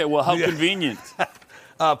 Okay, well, how convenient.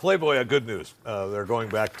 Playboy, good news. They're going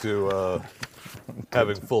back to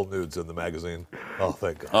having full nudes in the magazine. Oh,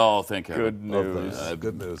 thank God. Oh, thank you. Good news.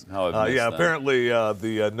 Good news. How I've missed that. Apparently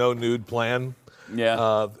the no nude plan.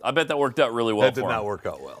 Yeah, I bet that worked out really well That for did him. not work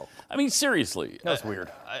out well. I mean, seriously. That's weird.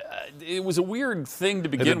 It was a weird thing to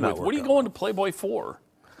begin did not with. What work are you out going to Playboy for?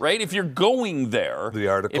 Right? If you're going there, The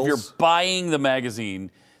articles? if you're buying the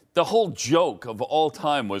magazine, the whole joke of all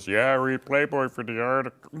time was, yeah, read Playboy for the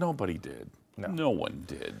article. Nobody did. No one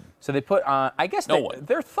did. So they put on, I guess No one.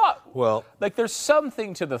 their thought, Well, like there's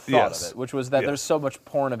something to the thought Yes. of it, which was that Yes. there's so much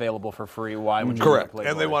porn available for free. Why would you correct. go to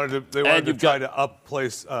And they Playboy? wanted to you've try got- to up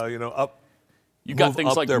place, You got move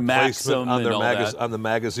things up like their Maxim placement on and their all that. on the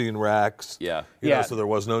magazine racks. Yeah. You know, Yeah. so there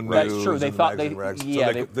was no news. That's true. They in the thought magazine they- racks. yeah,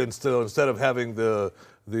 So they- then still instead of having the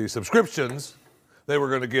subscriptions, they were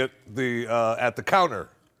going to get the at the counter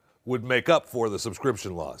would make up for the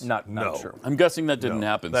subscription loss. Not no. true. I'm guessing that didn't No,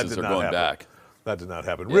 happen that since did they're not going happen. back. That did not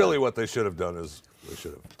happen. Really, what they should have done is they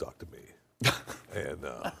should have talked to me, and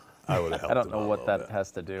I would have helped. I don't them know out a what little that bit.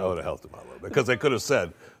 has to do. I would have helped them out a little bit because they could have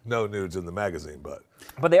said no nudes in the magazine, but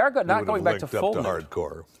But they are they not would going have back to linked full up to nude.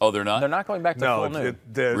 hardcore. Oh, they're not? They're not going back to No, full nude.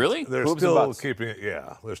 Really? They're Boobs and still butts. keeping it.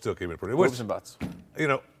 Yeah, they're still keeping it pretty. Boobs and butts. You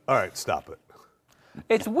know, all right, stop it.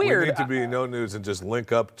 It's We weird. need to be no nudes and just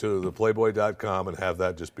link up to the Playboy.com and have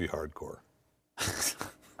that just be hardcore.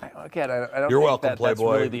 Again, I don't You're think welcome, that's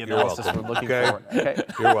Playboy. really the You're analysis welcome. we're looking Okay. for. Okay.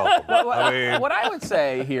 You're welcome. What I would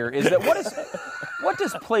say here is that what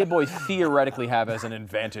does Playboy theoretically have as an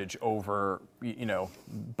advantage over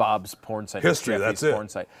Bob's porn site, or History, Jeffy's that's it. porn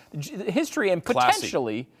site? History and Classy.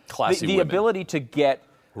 potentially Classy the women. ability to get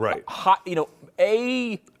Right. hot,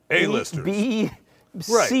 A-listers. B,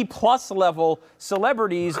 Right. C plus level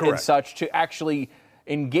celebrities and Correct. such to actually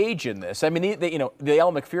engage in this. I mean, the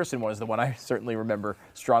Elle Macpherson one is the one I certainly remember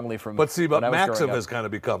strongly from. But see, when I was Maxim growing up. has kind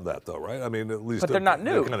of become that, though, right? I mean, at least But they're not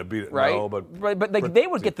new, They kind of beat it, right? No, but right, but they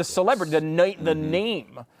would get the celebrity, the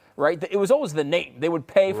name, right? It was always the name. They would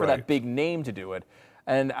pay for that Right. big name to do it,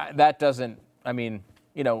 and that doesn't. I mean,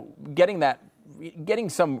 getting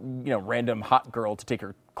some random hot girl to take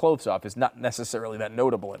her clothes off is not necessarily that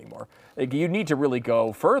notable anymore. Like, you need to really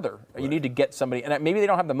go further. You need to get somebody, and maybe they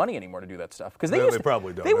don't have the money anymore to do that stuff because No, they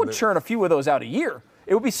probably don't. They would And churn a few of those out a year.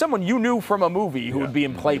 It would be someone you knew from a movie who would be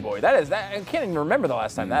in Playboy. I can't even remember the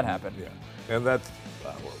last time that happened. yeah, and that's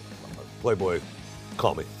Playboy.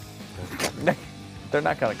 Call me. They're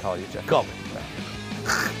not going to call you, Jeff. Call me.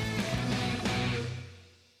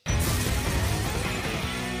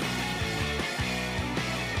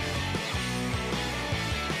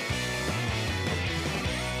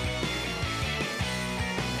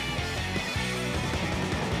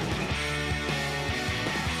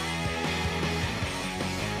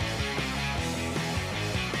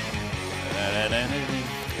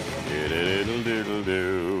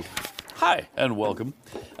 Hi, and welcome.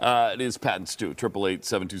 It is Pat and Stu,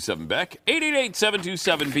 888-727-BECK,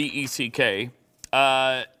 888-727-BECK.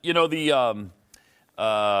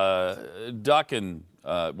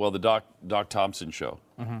 The Doc Thompson show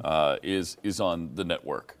is on the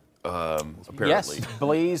network, apparently. Yes,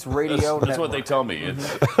 Blaze Radio That's what they Network. tell me.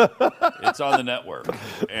 It's on the network.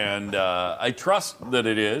 And I trust that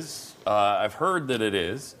it is. I've heard that it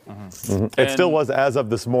is. It still was as of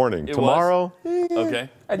this morning. It Tomorrow, Okay.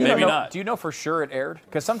 And you Maybe don't know- not. Do you know for sure it aired?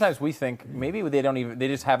 Because sometimes we think maybe they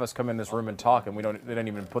just have us come in this room and talk, and they don't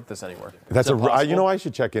even put this anywhere. that's Is it possible? I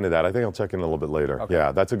should check into that. I think I'll check in a little bit later.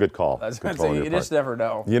 Yeah, that's a good call. I was Good going to call on say, your you part. just never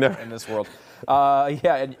know You never- in this world.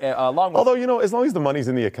 Along with Although, as long as the money's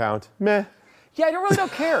in the account, meh. yeah, I really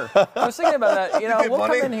don't care. I was thinking about that. We'll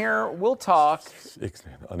come in here, we'll talk.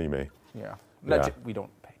 Anime. Yeah. Yeah. We don't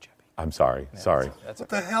pay Jeffy. I'm sorry. Sorry. That's What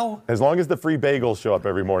the hell? As long as the free bagels show up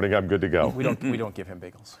every morning, I'm good to go. We don't give him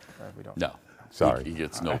bagels. We don't. No. Sorry. He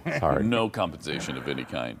gets Sorry. no compensation of any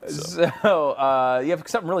kind. So. So you have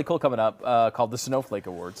something really cool coming up called the Snowflake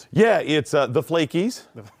Awards. Yeah, it's the Flakies.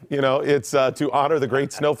 It's to honor the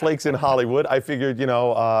great snowflakes in Hollywood. I figured,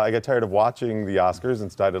 I got tired of watching the Oscars and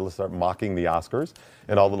decided to start mocking the Oscars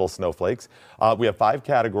and all the little snowflakes. We have 5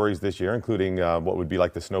 categories this year, including what would be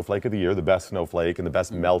like the Snowflake of the Year, the best snowflake, and the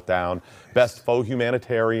best meltdown, best faux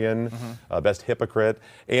humanitarian, best hypocrite.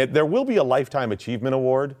 And there will be a Lifetime Achievement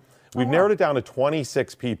Award, We've narrowed it down to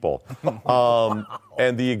 26 people.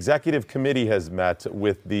 And the executive committee has met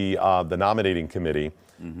with the nominating committee,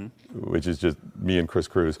 which is just me and Chris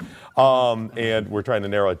Cruz. And we're trying to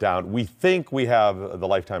narrow it down. We think we have the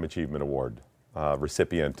Lifetime Achievement Award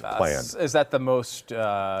recipient planned. Is that the most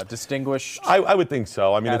distinguished? I would think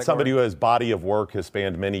so. I mean, it's somebody who has body of work has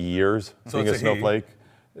spanned many years being a snowflake.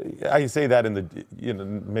 I say that in the,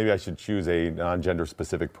 maybe I should choose a non-gender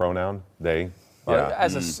specific pronoun, they.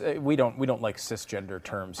 Yeah. We don't like cisgender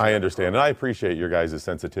terms. I understand, and I appreciate your guys'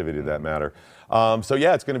 sensitivity to that matter. So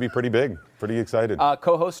yeah, it's going to be pretty big, pretty excited.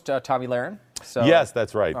 Co-host Tomi Lahren. So. Yes,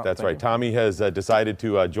 that's right. That's right. Tomi has decided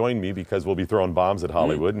to join me because we'll be throwing bombs at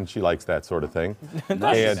Hollywood, and she likes that sort of thing.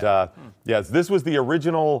 Nice. And yes, this was the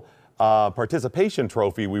original participation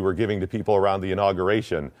trophy we were giving to people around the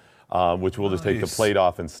inauguration, which we'll just take the plate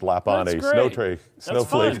off and slap on a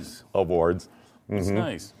Snowflake Awards. That's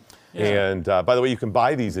nice. Yeah. And by the way, you can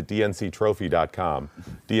buy these at dnctrophy.com,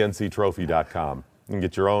 dnctrophy.com. You can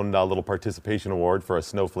get your own little participation award for a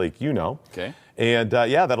snowflake you know. Okay. And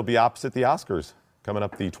yeah, that'll be opposite the Oscars coming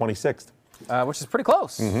up the 26th. Which is pretty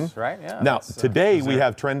close, right? Yeah. Now, today we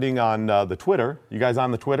have trending on the Twitter. You guys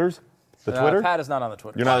on the Twitters? The Twitter? Pat is not on the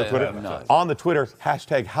Twitter. You're not on the Twitter? not. On the Twitter,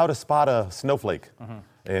 hashtag how to spot a snowflake.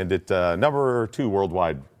 And it number 2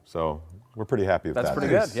 worldwide. So we're pretty happy with that. That's pretty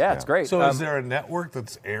good. Yeah, it's great. So is there a network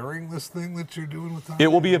that's airing this thing that you're doing with Tomi? It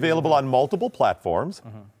will be available on multiple platforms.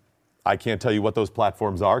 I can't tell you what those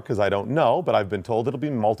platforms are because I don't know, but I've been told it'll be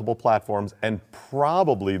multiple platforms and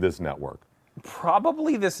probably this network.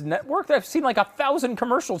 Probably this network? I've seen like 1,000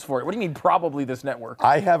 commercials for it. What do you mean, probably this network?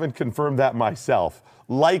 I haven't confirmed that myself.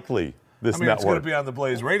 Likely this network. It's going to be on the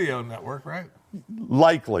Blaze Radio Network, right?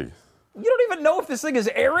 Likely. You don't even know if this thing is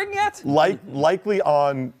airing yet? Likely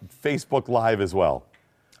on Facebook Live as well.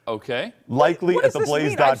 Okay. Likely What at does this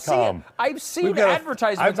mean? theblaze.com. I've seen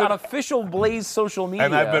advertisements on official Blaze social media.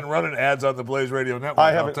 And I've been running ads on the Blaze Radio Network.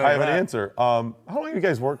 I have an answer. How long have you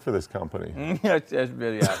guys worked for this company? That's a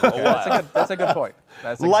good point.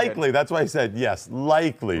 That's why I said yes,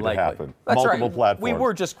 likely to happen. That's multiple right. platforms. We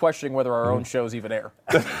were just questioning whether our own shows even air.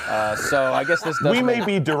 So I guess this does. We may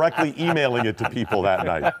be directly emailing it to people that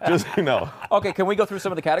night, just so you know. Okay, can we go through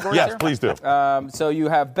some of the categories Yes, here? please do. So you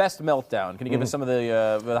have Best Meltdown. Can you give us some of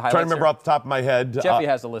the highlights? Trying to remember here? off the top of my head. Jeffy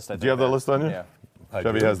has the list, I think. Do you have the list on you? Yeah.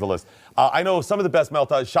 Chevy has the list. I know some of the best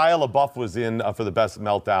meltdowns. Shia LaBeouf was in for the best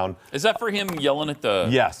meltdown. Is that for him yelling at the...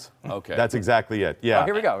 Yes. Okay. That's exactly it. Yeah. Oh,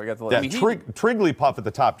 here we go. We got the list. Yeah, Trigglypuff at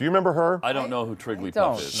the top. Do you remember her? I don't know who Trigglypuff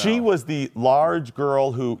don't. is. She was the large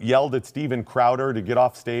girl who yelled at Steven Crowder to get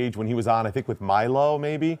off stage when he was on, I think, with Milo,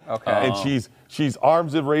 maybe. Okay. And she's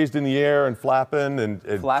arms are raised in the air and flapping and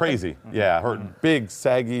crazy. Yeah, her big,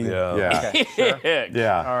 saggy. Yeah. Okay, sure.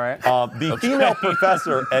 Yeah. All right. The female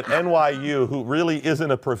professor at NYU, who really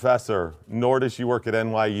isn't a professor, nor does she work at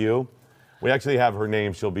NYU. We actually have her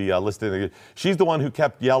name. She'll be listed. She's the one who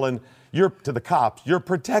kept yelling to the cops, "You're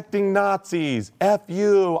protecting Nazis. F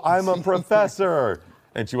you. I'm a professor."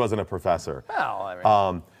 And she wasn't a professor. Well,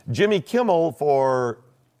 I mean. Jimmy Kimmel for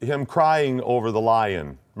him crying over the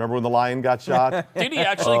lion. Remember when the lion got shot? Did he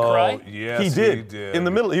actually cry? Yes, He did. In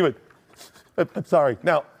the middle, he went, I'm sorry.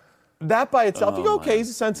 Now, that by itself, you go, okay, he's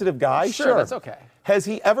a sensitive guy. Sure, that's okay. Has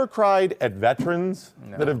he ever cried at veterans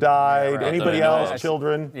that have died? Right. Anybody That I know else? of.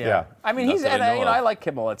 Children? Yeah. I mean, he's, Not that I know I of. like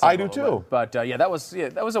Kimmel at some I do level, too. But yeah, that was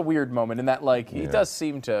a weird moment in that, like, he does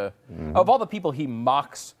seem to, of all the people he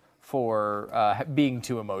mocks for being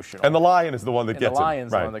too emotional. And the lion is the one that gets him. The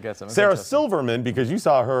lion's the one that gets him. It's Sarah interesting. Silverman, because you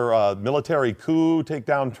saw her military coup take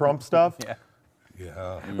down Trump stuff. Yeah.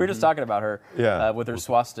 Yeah. We were just talking about her with her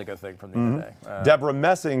swastika thing from the other day. Deborah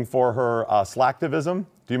Messing for her slacktivism.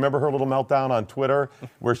 Do you remember her little meltdown on Twitter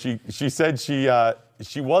where she said she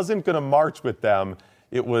wasn't going to march with them?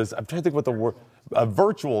 It was, I'm trying to think what the word, a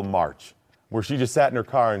virtual march where she just sat in her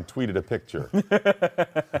car and tweeted a picture.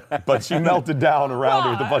 But she melted down around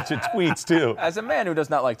her with a bunch of tweets too. As a man who does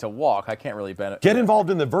not like to walk, I can't really benefit. Get involved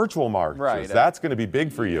in the virtual marches. Right. That's going to be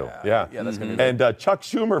big for you. Yeah, that's going to be And Chuck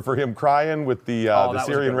Schumer for him crying with the that was a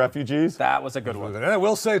Syrian good one. refugees. That was a good one. And I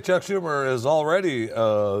will say Chuck Schumer is already,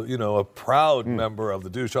 a proud member of the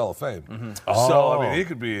Douche Hall of Fame. So, I mean, he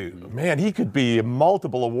could be... Man, he could be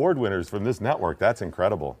multiple award winners from this network. That's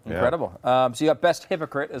incredible. Yeah. Incredible. So you got Best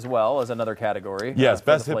Hypocrite as well as another category. Yes, for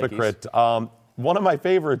Best the Flakies. Hypocrite. One of my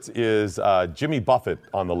favorites is Jimmy Buffett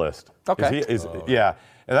on the list. Okay. Yeah,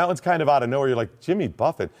 and that one's kind of out of nowhere. You're like, Jimmy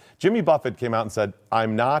Buffett? Jimmy Buffett came out and said,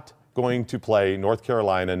 I'm not going to play North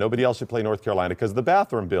Carolina. Nobody else should play North Carolina because of the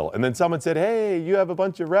bathroom bill. And then someone said, hey, you have a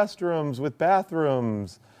bunch of restrooms with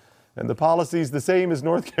bathrooms. And the policy's the same as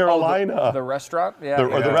North Carolina. Oh, the restaurant? Yeah.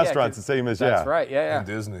 Or the restaurant's the same as, That's right, yeah. And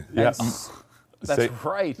Disney. Yeah. That's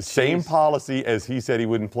right. Same Jeez. policy as he said he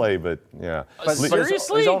wouldn't play, but yeah. But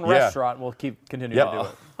Seriously? His own Yeah. restaurant will continue to do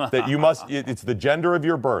it. That you must, it's the gender of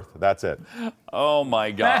your birth. That's it. Oh my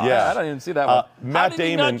God. Yeah. I don't even see that one. How Matt did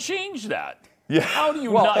Damon. he not change that? Yeah. How do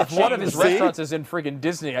you Well, not if one of change his that? restaurants is in friggin'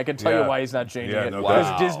 Disney, I can tell you Yeah. why he's not changing Yeah, it. no Because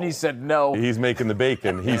doubt. Disney said no. He's making the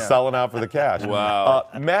bacon. He's selling out for the cash. Wow.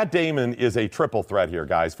 Matt Damon is a triple threat here,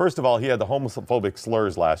 guys. First of all, he had the homophobic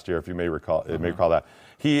slurs last year, if you may recall that.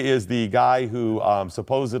 He is the guy who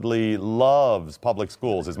supposedly loves public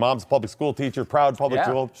schools. His mom's a public school teacher, proud public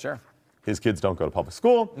school. Sure. His kids don't go to public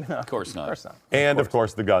school. Of course not. Of course not. And, of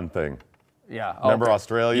course, the gun thing. Yeah. Remember okay.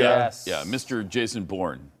 Australia? Yes. Yeah, Mr. Jason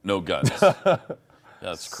Bourne, no guns.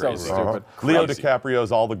 That's So crazy. stupid. Leo Crazy.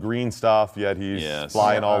 DiCaprio's all the green stuff, yet he's Yes.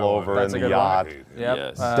 flying all Oh, over that's in a the good one. yacht. Yep.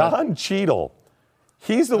 Yes. Don Cheadle.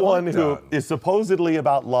 He's the one who Don. is supposedly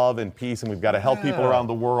about love and peace, and we've got to help people around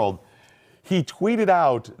the world. He tweeted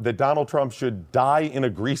out that Donald Trump should die in a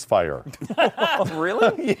grease fire. Oh,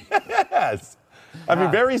 really? Yes. I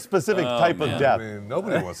mean, very specific type of I death. mean,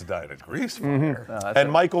 nobody wants to die in a grease fire.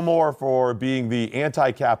 And Michael Moore for being the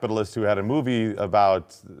anti-capitalist who had a movie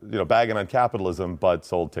about, bagging on capitalism, but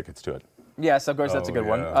sold tickets to it. Yes, of course, that's a good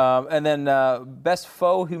one. yeah. And then best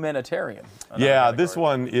faux humanitarian. Yeah, this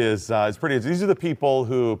one is pretty. These are the people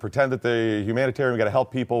who pretend that they're humanitarian, we got to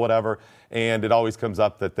help people, whatever, and it always comes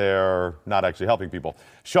up that they're not actually helping people.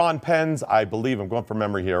 Sean Penn's, I believe, I'm going from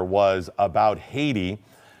memory here, was about Haiti.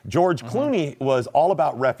 George Clooney was all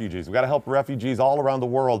about refugees. We got to help refugees all around the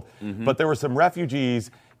world, but there were some refugees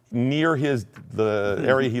near the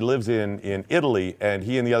area he lives in Italy, and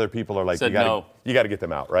he and the other people are like, Said you got to get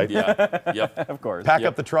them out, right? Yeah. Yep. Of course. Pack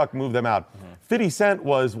up the truck, move them out. 50 Cent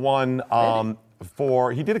was one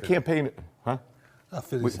he did a campaign. Huh?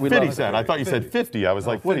 50 Cent. I thought you said 50. I was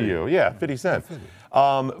like, what are you? Yeah, 50 Cent.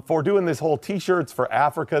 For doing this whole T-shirts for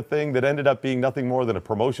Africa thing that ended up being nothing more than a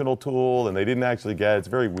promotional tool, and they didn't actually get it. It's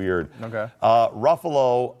very weird. Okay.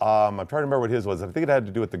 Ruffalo, I'm trying to remember what his was. I think it had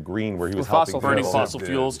to do with the green where he was helping Fossil Burning fuels. fossil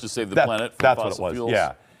fuels to save the planet from That's what it fossil was, fuels.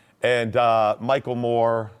 yeah. And Michael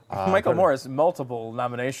Moore. Michael Moore has multiple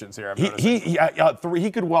nominations here.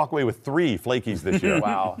 He could walk away with 3 flakies this year.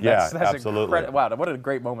 Wow. Yeah, That's absolutely. wow, what a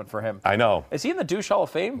great moment for him. I know. Is he in the douche Hall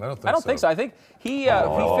of Fame? I don't think so. I think he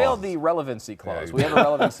failed the relevancy clause. Yeah, We have a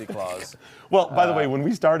relevancy clause. Well, by the way, when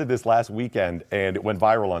we started this last weekend and it went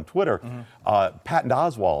viral on Twitter, Patton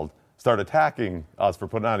Oswalt started attacking us for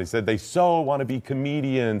putting it on. He said they so want to be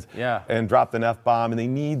comedians and dropped an F-bomb and they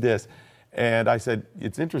need this. And I said,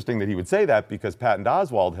 it's interesting that he would say that because Patton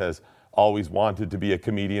Oswalt has always wanted to be a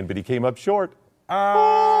comedian, but he came up short.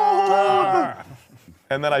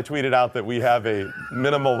 And then I tweeted out that we have a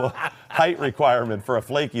minimal height requirement for a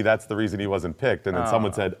flaky. That's the reason he wasn't picked. And then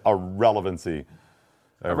someone said a relevancy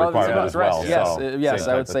requirement as well. Yes, So, yes, same I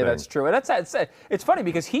type would of say thing. that's true. And it's funny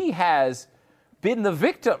because he has been the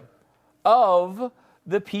victim of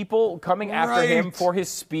the people coming after him Right. for his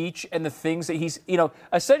speech and the things that he's,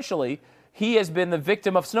 essentially, he has been the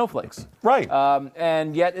victim of snowflakes. Right.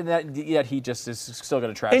 And yet he just is still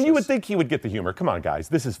going to trash And you this. would think he would get the humor. Come on, guys,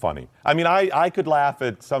 this is funny. I mean, I could laugh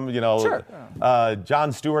at some, Sure.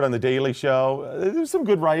 Jon Stewart on The Daily Show. There's some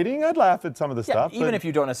good writing. I'd laugh at some of the stuff. Even but if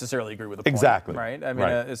you don't necessarily agree with the point. Exactly. Right? I mean,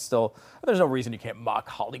 Right. it's still, there's no reason you can't mock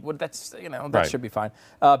Hollywood. That's, that Right. should be fine.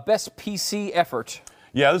 Best PC effort.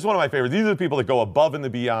 Yeah, this is one of my favorites. These are the people that go above and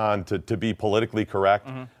beyond to be politically correct,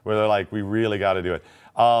 where they're like, we really got to do it.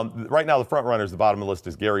 Right now, the front runners, the bottom of the list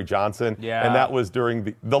is Gary Johnson. Yeah. And that was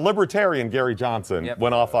during the libertarian Gary Johnson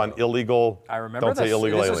went off on illegal. I remember Don't say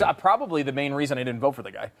illegal This alien. was probably the main reason I didn't vote for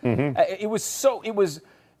the guy.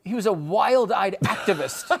 He was a wild-eyed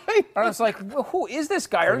activist. And I was like, well, who is this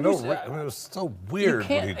guy? It was so weird.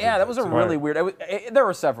 When he did that was a too. really weird. There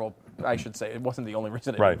were several, I should say. It wasn't the only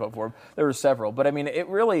reason I didn't vote for him. There were several. But I mean,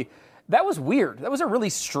 that was weird. That was a really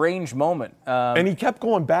strange moment. And he kept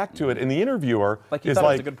going back to it, and the interviewer Like he thought it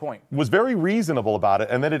was a good point. was very reasonable about it,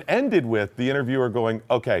 and then it ended with the interviewer going,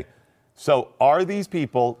 okay, so are these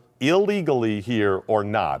people illegally here or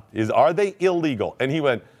not? Are they illegal? And he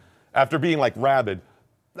went, after being like rabid,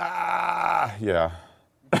 yeah.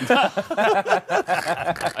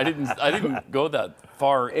 I didn't go that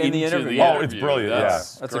far In into the interview. Oh, it's brilliant,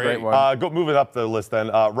 That's a great one. Go moving up the list then.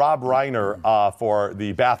 Rob Reiner for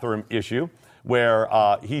the bathroom issue, where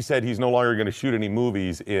he said he's no longer going to shoot any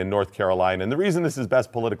movies in North Carolina. And the reason this is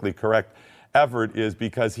best politically correct effort is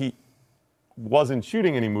because he wasn't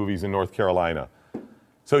shooting any movies in North Carolina.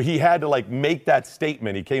 So he had to like make that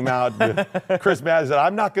statement. He came out with Chris Madden said,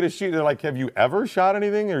 I'm not going to shoot. They're like, have you ever shot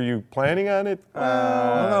anything? Are you planning on it? No,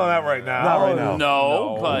 not right now. Not right now.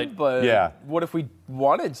 No, but Yeah. What if we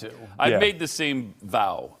wanted to? I've Yeah. made the same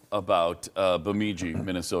vow about Bemidji,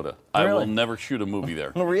 Minnesota. I will never shoot a movie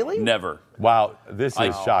there. Really? Never. Wow, this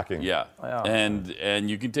is shocking. Yeah. Wow. And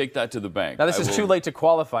you can take that to the bank. Now, this is too late to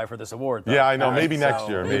qualify for this award, though. Yeah, I know. Maybe next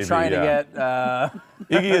year. You're Maybe. trying yeah. to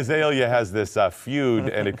get... Iggy Azalea has this feud,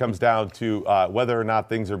 and it comes down to whether or not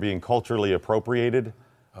things are being culturally appropriated,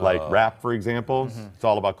 like rap, for example. It's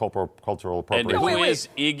all about cultural and appropriation. who is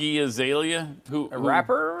Iggy Azalea? Who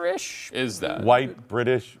rapper-ish? is that? White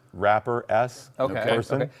British rapper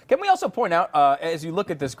person. Okay. Can we also point out, as you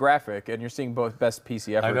look at this graphic, and you're seeing both best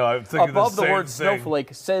PC effort, I know, I'm thinking above the the same word thing.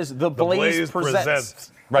 snowflake says The Blaze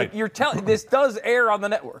presents. Right. Like, you're telling this does air on the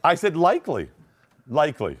network. I said likely.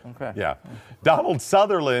 Likely. Okay. Yeah. Donald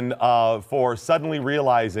Sutherland for suddenly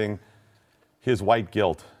realizing his white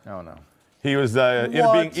guilt. Oh, no. He was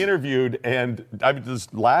being interviewed, and I mean,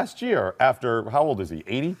 this last year, after, how old is he,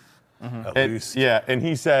 80? At least. Yeah, and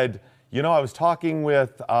he said, you know, I was talking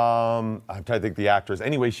with, I'm trying to think the actress.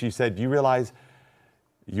 Anyway, she said, do you realize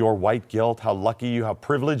your white guilt, how lucky you, how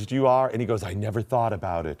privileged you are? And he goes, I never thought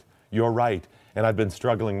about it. You're right. And I've been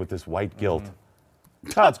struggling with this white guilt.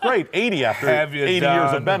 Oh, it's great. 80 after Have you 80 years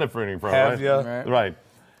done? of benefiting from it. Have right? you? Right.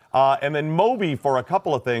 And then Moby for a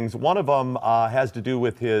couple of things. One of them has to do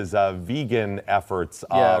with his vegan efforts,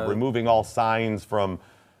 removing all signs from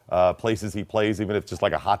places he plays, even if it's just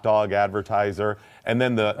like a hot dog advertiser. And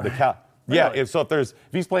then so if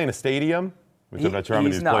he's playing a stadium, which I'm not sure how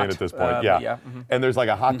many he's playing at this point. And there's like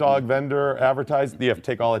a hot dog vendor advertised, you have to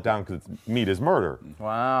take all that down because meat is murder.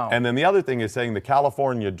 Wow. And then the other thing is saying the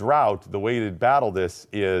California drought, the way to battle this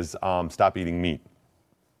is stop eating meat.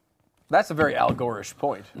 That's a very Al Gore-ish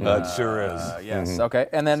point. That sure is. Yes. Okay.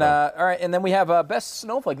 And then, all right. And then we have best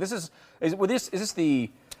snowflake. This is this the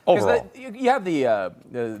Overall. you have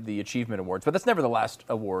the achievement awards, but that's never the last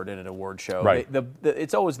award in an award show. Right.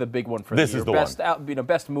 It's always the big one for This the year. is the best one.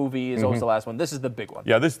 Best movie is always the last one. This is the big one.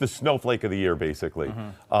 Yeah, this is the snowflake of the year, basically,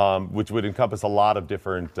 which would encompass a lot of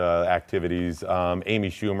different activities. Amy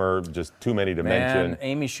Schumer, just too many to mention.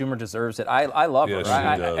 Amy Schumer deserves it. I love her. Yes,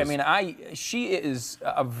 she does. I mean, she is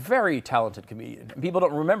a very talented comedian. People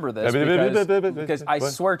don't remember this because I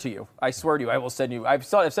swear to you, I will send you. I've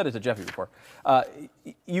said it to Jeffy before.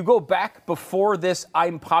 You go back before this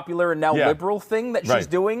I'm popular and now liberal thing that she's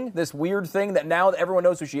doing, this weird thing that now everyone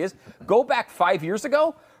knows who she is. Go back 5 years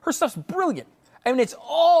ago, her stuff's brilliant. I mean, it's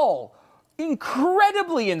all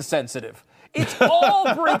incredibly insensitive. It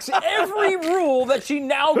all breaks every rule that she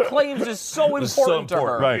now claims is so important to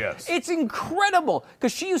her. Right. Yes. It's incredible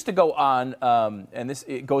because she used to go on,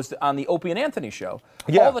 it goes on the Opie and Anthony show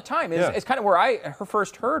all the time. It's kind of where I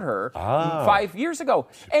first heard her 5 years ago,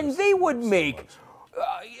 and they would make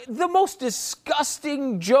the most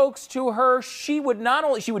disgusting jokes to her. She would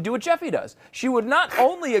do what Jeffy does. She would not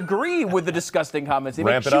only agree with the disgusting comments they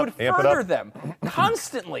make, she would further them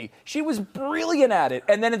constantly. She was brilliant at it.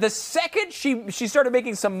 And then the second she started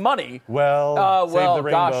making some money, Save the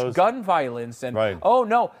rainbows. gun violence and oh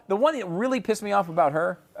no, the one that really pissed me off about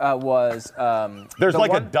her was there's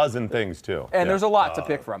like a dozen things too, and there's a lot to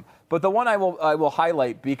pick from. But the one I will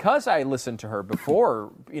highlight because I listened to her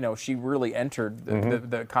before she really entered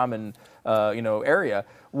the common area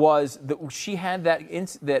was that she had that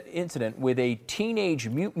incident with a teenage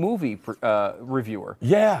movie reviewer.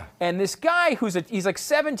 Yeah. And this guy he's like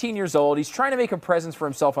 17 years old. He's trying to make a presence for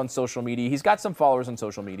himself on social media. He's got some followers on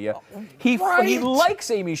social media. He likes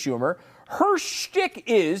Amy Schumer. Her shtick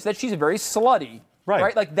is that she's very slutty.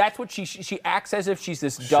 Right, like that's what she acts as if she's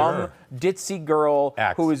this dumb, ditzy girl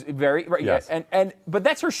who is very but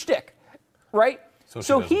that's her shtick, right?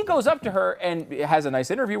 So he goes up to her and has a nice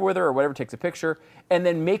interview with her or whatever, takes a picture, and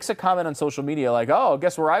then makes a comment on social media like, "Oh,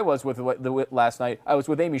 guess where I was with last night? I was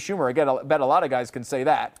with Amy Schumer. I bet a lot of guys can say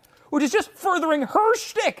that," which is just furthering her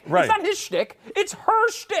shtick. Right. It's not his shtick; it's her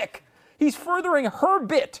shtick. He's furthering her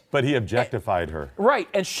bit. But he objectified her. Right,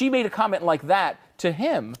 and she made a comment like that to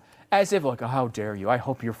him. As if, like, oh, how dare you? I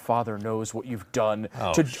hope your father knows what you've done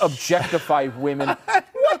to objectify women.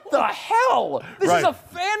 What the hell? This is a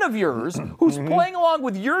fan of yours who's playing along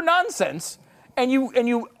with your nonsense, and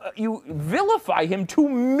you vilify him to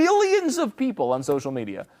millions of people on social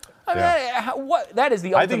media. I mean, that is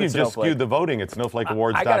the ultimate I think you just snowflake. skewed the voting at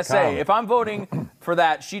snowflakeawards.com. I gotta say, if I'm voting for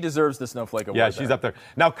that, she deserves the Snowflake Award. Yeah, she's up there.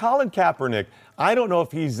 Now, Colin Kaepernick, I don't know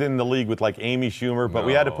if he's in the league with like Amy Schumer, but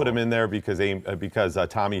we had to put him in there because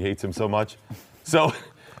Tommy hates him so much. So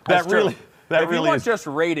that really, That if really you want is. just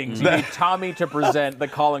ratings, you need Tommy to present the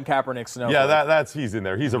Colin Kaepernick snowflake. Yeah, he's in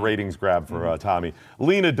there. He's a ratings grab for Tommy.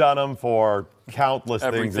 Lena Dunham for countless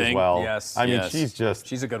things as well. Yes. I mean,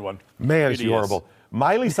 she's a good one. Man, is she horrible.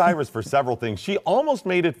 Miley Cyrus for several things. She almost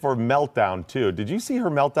made it for Meltdown, too. Did you see her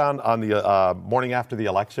meltdown on the morning after the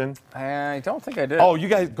election? I don't think I did. Oh, you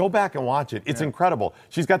guys, go back and watch it. It's incredible.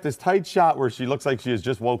 She's got this tight shot where she looks like she has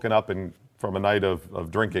just woken up from a night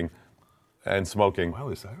of drinking and smoking.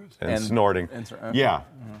 Miley Cyrus? And snorting. Yeah.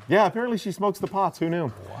 Yeah, apparently she smokes the pots. Who knew?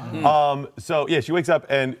 Wow. She wakes up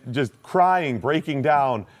and just crying, breaking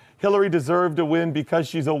down. Hillary deserved to win because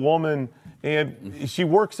she's a woman. And she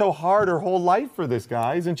worked so hard her whole life for this,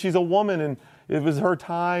 guys. And she's a woman, and it was her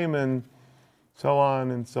time, and so on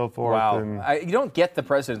and so forth. Wow. And You don't get the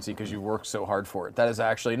presidency because you worked so hard for it. That is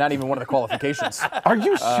actually not even one of the qualifications. Are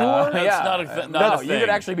you sure? That's not a thing. You could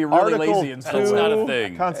actually be really Article lazy and still That's win. not a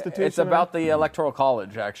thing. Constitution. It's about the Electoral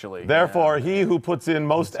College, actually. Therefore, he who puts in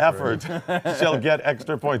most effort shall get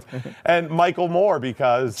extra points. And Michael Moore,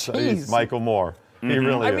 because he's Michael Moore. He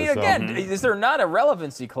really is. I mean, again, is there not a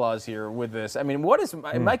relevancy clause here with this? I mean, what is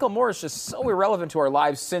Michael Moore is just so irrelevant to our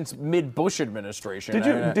lives since mid-Bush administration.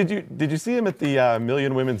 Did you see him at the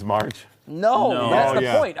Million Women's March? No, that's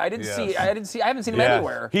the point. I haven't seen him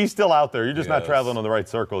anywhere. He's still out there. You're just not traveling in the right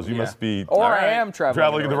circles. You must be. Or I am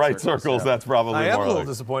traveling in the right circles. That's probably I am more a little like.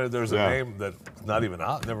 disappointed there's a name that not even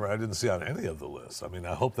out. I didn't see on any of the lists. I mean,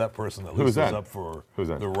 I hope that person at least is up for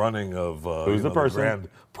the running of Who's the person? The grand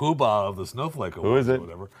poobah of the Snowflake Awards. Who is it? Or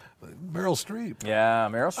whatever. Meryl Streep. Yeah,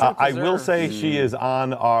 Meryl Streep. I will say she is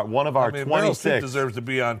on one of our 26. Meryl Streep deserves to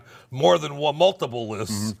be on more than multiple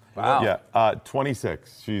lists. Wow. Yeah,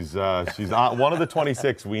 26. She's on one of the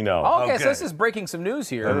 26 we know. Okay, so this is breaking some news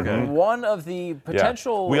here. Okay. One of the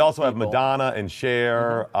potential. We also have people. Madonna and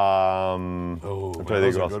Cher.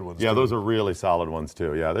 Those are good ones. Yeah, too. those are really solid ones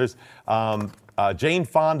too. Yeah, there's Jane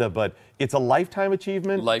Fonda, but it's a lifetime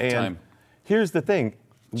achievement. Lifetime. And here's the thing.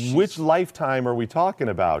 Which lifetime are we talking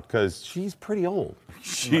about? Because she's pretty old.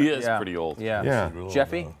 She is pretty old. Yeah.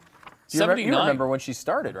 Jeffy? You remember when she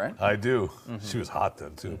started, right? I do. She was hot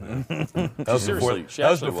then, too, man. Seriously,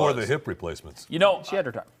 that was before the hip replacements. You know, she had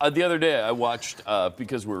her time. The other day I watched,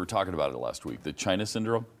 because we were talking about it last week, the China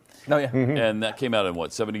Syndrome. Oh, yeah. And that came out in,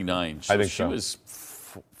 79? I think she was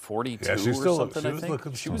 42 yeah, or something, I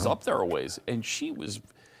think. She was up there a ways, and she was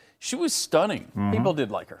stunning. People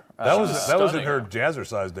did like her. That was in her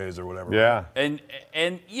jazzercise days or whatever. Yeah.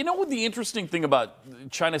 And you know what the interesting thing about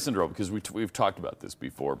China Syndrome, because we've talked about this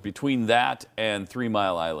before, between that and 3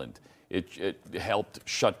 Mile Island, it helped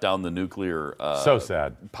shut down the nuclear so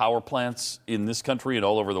sad power plants in this country and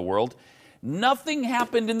all over the world. Nothing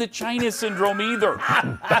happened in the China Syndrome either.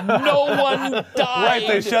 No one died. Right,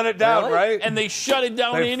 they shut it down, Really? right? And they shut it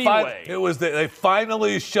down anyway. They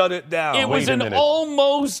finally shut it down. It was an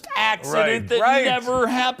almost accident that never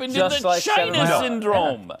happened Just in the like China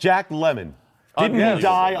Syndrome. Jack Lemmon. Didn't he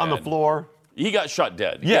die on the floor? He got shot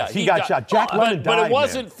dead. Yes, he got shot. Jack Lemmon died. But it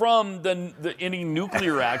wasn't from any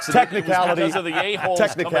nuclear accident. Technicality. It was because of the a-holes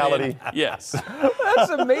Technicality. coming in. Yes. That's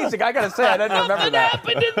amazing. I got to say, I didn't remember Nothing that.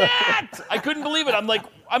 happened in that. I couldn't believe it. I'm like,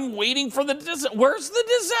 I'm waiting for where's the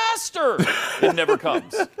disaster? It never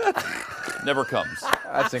comes. Never comes.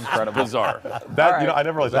 That's incredible. Bizarre. I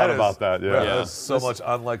never really thought about that. Yeah. That is so much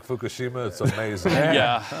unlike Fukushima. It's amazing.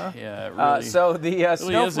 Yeah. It really, So the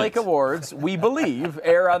Snowflake isn't. Awards, we believe,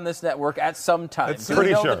 air on this network at some time. It's Do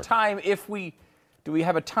pretty we know sure. the time do we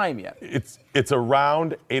have a time yet? It's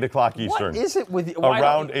around 8 o'clock Eastern. What is it with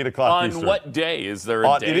Around 8 o'clock Eastern. on what day? Is there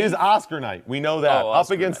a day? It is Oscar night. We know that. Oh, Up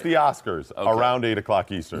Oscar against night. the Oscars. Around 8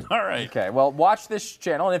 o'clock Eastern. All right. Okay, well, watch this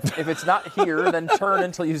channel, and if it's not here, then turn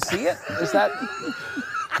until you see it. Is that?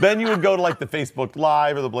 Then you would go to like the Facebook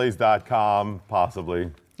Live or theblaze.com,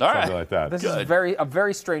 possibly. All Something right. like that. This is a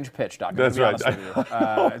very strange pitch, Doc. That's to be right. honest with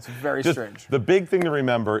you. It's very Just strange. The big thing to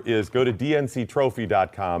remember is go to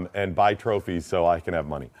dnctrophy.com and buy trophies so I can have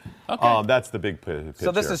money. Okay. That's the big pitch.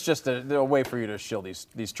 So this here. is just a way for you to shield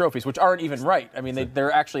these trophies, which aren't even right. I mean,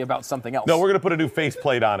 they're actually about something else. No, we're going to put a new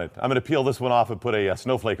faceplate on it. I'm going to peel this one off and put a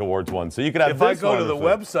Snowflake Awards one. So you can have If I this go one to the or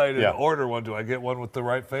website and order one, do I get one with the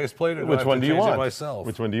right faceplate, or do I Which have one to do you change want? it myself?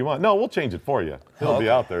 Which one do you want? No, we'll change it for you. It'll be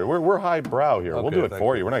out there. We're highbrow here. We'll Okay, do it thank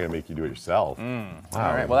for you. you. We're not going to make you do it yourself. Wow. All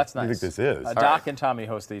right, well, that's nice. What do you think this is? Doc and Tommy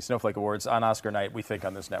host the Snowflake Awards on Oscar night, we think,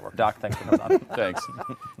 on this network. Doc, thanks for coming on. Thanks.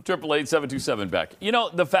 888-727-BECK. You know,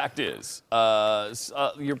 the fact is,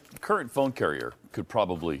 your current phone carrier could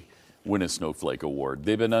probably win a Snowflake Award.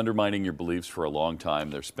 They've been undermining your beliefs for a long time.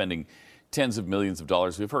 They're spending tens of millions of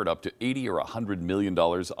dollars. We've heard up to $80 or $100 million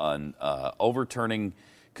on overturning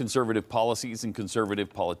conservative policies and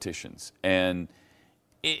conservative politicians. And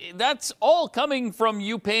that's all coming from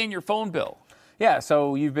you paying your phone bill. Yeah,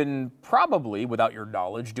 so you've been probably, without your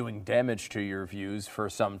knowledge, doing damage to your views for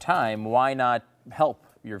some time. Why not help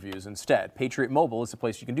your views instead? Patriot Mobile is the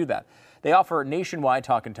place you can do that. They offer nationwide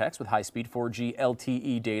talk and text with high-speed 4G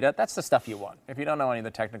LTE data. That's the stuff you want. If you don't know any of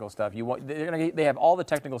the technical stuff, they have all the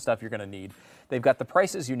technical stuff you're going to need. They've got the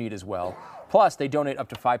prices you need as well. Plus, they donate up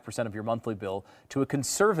to 5% of your monthly bill to a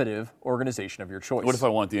conservative organization of your choice. What if I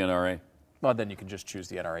want the NRA? Well, then you can just choose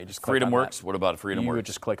the NRA. Just click Freedom on Works? that. What about Freedom Works? You would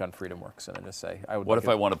just click on Freedom Works and then just say, I would. What if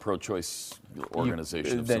I want a pro-choice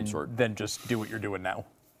organization of some sort? Then just do what you're doing now.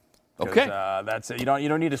 Okay. That's it. You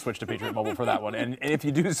don't need to switch to Patriot Mobile for that one. And if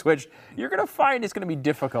you do switch, you're going to find it's going to be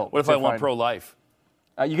difficult. What if I want pro-life?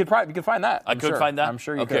 You could find that. I could find that? I'm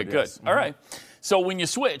sure you could. Okay, good. Yes. All right. So when you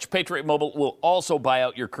switch, Patriot Mobile will also buy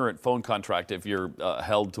out your current phone contract if you're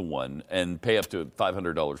held to one and pay up to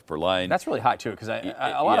 $500 per line. That's really high, too, because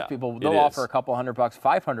a lot of people, they'll offer a couple $100.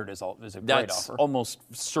 $500 is a great offer. That's almost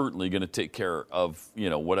certainly going to take care of,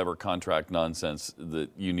 whatever contract nonsense that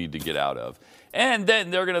you need to get out of. And then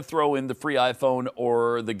they're going to throw in the free iPhone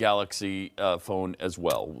or the Galaxy phone as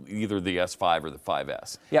well, either the S5 or the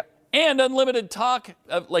 5S. Yep. And unlimited talk,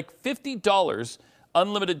 like $50,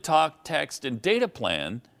 unlimited talk, text, and data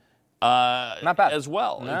plan. Not bad. As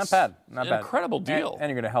well. Not bad. Not bad. Incredible deal. And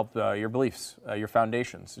you're going to help your beliefs, your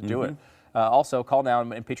foundations do it. Also, call now,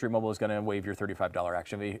 and Patriot Mobile is going to waive your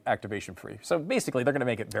 $35 activation fee. So basically, they're going to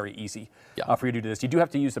make it very easy for you to do this. You do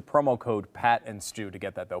have to use the promo code Pat and Stu to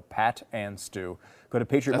get that, though. Pat and Stu. Go to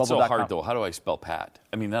patriotmobile.com. That's so hard, though. How do I spell Pat?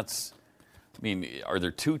 I mean, are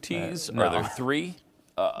there two T's? No. Are there three?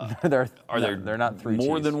 They're not three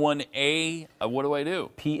more T's. Than one A? What do I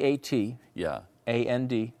do? PAT. Yeah.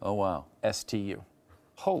 AND. Oh, wow. STU.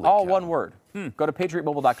 Holy All cow. one word. Go to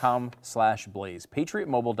patriotmobile.com/blaze.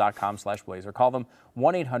 Patriotmobile.com/blaze, or call them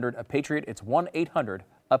 1-800-A-PATRIOT. It's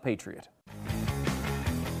 1-800-A-PATRIOT.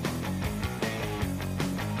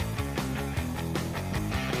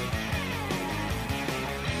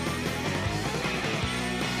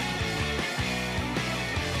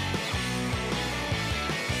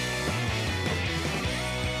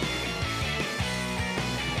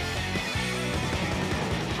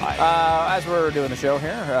 As we're doing the show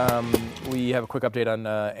here, we have a quick update on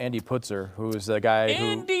Andy Putzer, who's the guy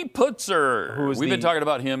Andy Putzer. We've been talking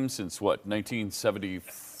about him since,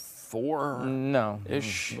 1974?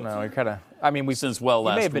 No-ish. No, he kind of... Since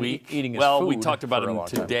last may have been week. Eating his food we talked about him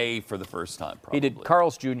today for the first time, probably. He did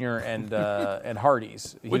Carl's Jr. and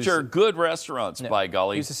Hardee's. Which are good restaurants, by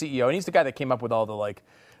golly. He's the CEO, and he's the guy that came up with all the,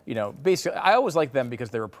 basically, I always liked them because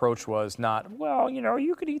their approach was not,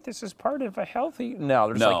 you could eat this as part of a healthy... No,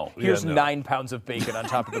 they're just here's 9 pounds of bacon on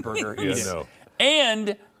top of the burger. Eat it. No.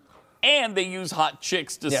 And they use hot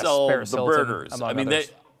chicks to sell the burgers. They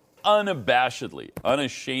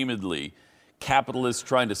unashamedly, capitalists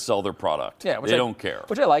trying to sell their product. Yeah, they don't care.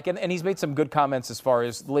 Which I like, and he's made some good comments as far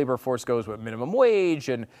as the labor force goes with minimum wage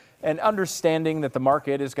and understanding that the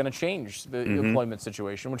market is going to change the employment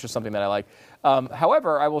situation, which is something that I like.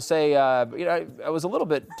 However, I will say, I was a little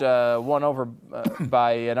bit won over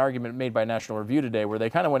by an argument made by National Review today, where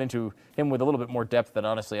they kind of went into him with a little bit more depth than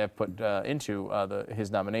honestly I've put into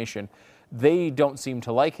his nomination. They don't seem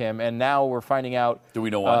to like him, and now we're finding out. Do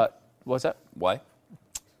we know why? What's that? Why?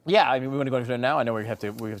 Yeah, we want to go into it now. I know we have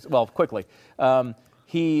to. Quickly.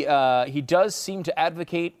 He does seem to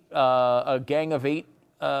advocate a Gang of 8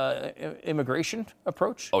 immigration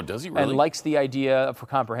approach. Oh, does he really? And likes the idea for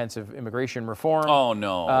comprehensive immigration reform. Oh,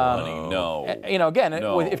 no, honey, no.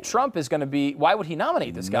 If Trump is going to be, why would he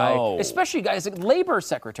nominate this guy? No. Especially guys like labor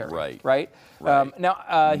secretary. Right.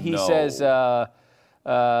 He says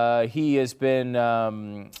he has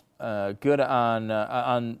been good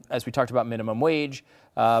on, as we talked about, minimum wage.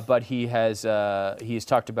 But he has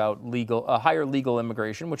talked about higher legal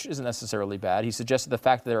immigration, which isn't necessarily bad. He suggested the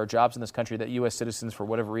fact that there are jobs in this country that U.S. citizens, for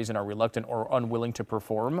whatever reason, are reluctant or unwilling to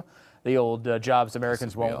perform. The old jobs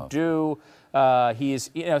Americans won't do. And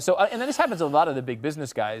then this happens to a lot of the big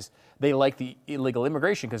business guys. They like the illegal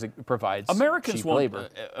immigration because it provides cheap labor.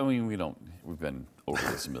 We've been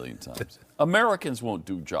over this a million times. Americans won't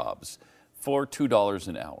do jobs for $2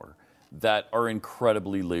 an hour that are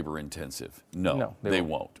incredibly labor intensive. No, they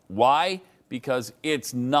won't. Why? Because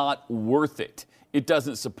it's not worth it. It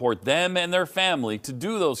doesn't support them and their family to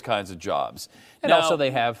do those kinds of jobs. And also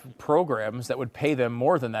they have programs that would pay them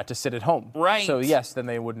more than that to sit at home. Right. So yes, then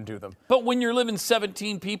they wouldn't do them. But when you're living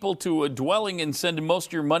 17 people to a dwelling and sending most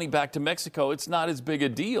of your money back to Mexico, it's not as big a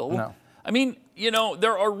deal. No.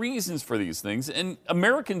 There are reasons for these things, and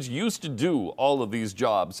Americans used to do all of these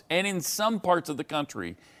jobs, and in some parts of the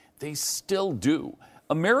country, they still do.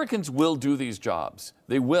 Americans will do these jobs.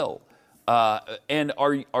 They will. And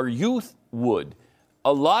our youth would.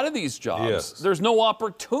 A lot of these jobs, there's no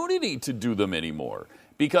opportunity to do them anymore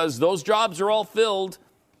because those jobs are all filled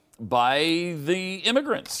by the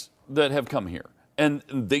immigrants that have come here. And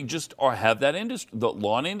they just have that industry, the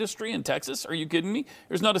lawn industry in Texas. Are you kidding me?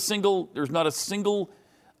 There's not a single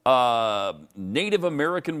Native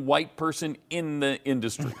American white person in the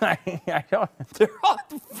industry. I don't. There are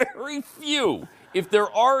very few, if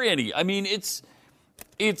there are any. I mean, it's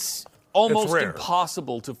almost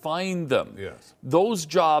impossible to find them. Yes. Those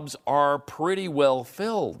jobs are pretty well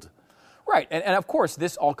filled. Right, and of course,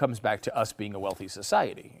 this all comes back to us being a wealthy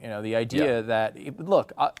society. You know, the idea that,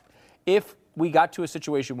 look, if we got to a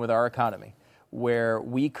situation with our economy where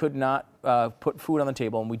we could not put food on the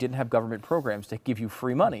table and we didn't have government programs to give you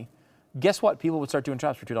free money, guess what? People would start doing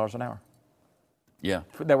jobs for $2 an hour. Yeah.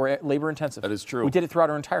 That were labor intensive. That is true. We did it throughout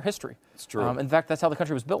our entire history. It's true. In fact, that's how the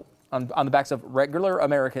country was built, on the backs of regular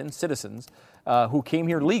American citizens who came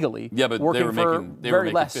here legally. Yeah, but working they were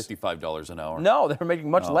making less. $55 an hour. No, they were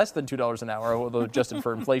making much less than $2 an hour, although adjusted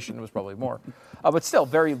for inflation, it was probably more. But still,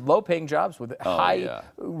 very low-paying jobs with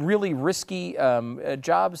really risky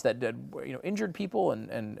jobs that injured people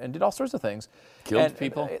and did all sorts of things. Killed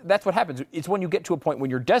people. That's what happens. It's when you get to a point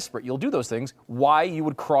when you're desperate, you'll do those things. Why you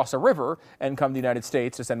would cross a river and come to the United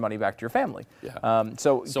States to send money back to your family. Yeah.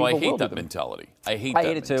 So I hate that mentality. I hate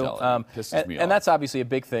it too. Pisses me off. And that's obviously a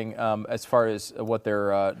big thing as far as what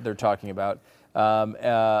they're talking about.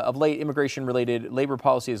 Of late, immigration-related labor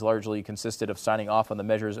policy has largely consisted of signing off on the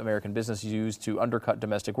measures American businesses use to undercut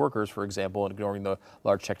domestic workers, for example, and ignoring the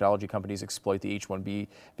large technology companies exploit the H-1B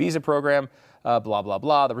visa program, blah, blah,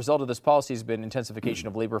 blah. The result of this policy has been intensification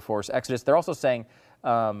of labor force exodus. They're also saying,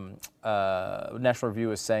 National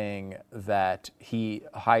Review is saying that he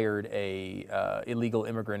hired a illegal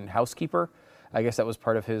immigrant housekeeper. I guess that was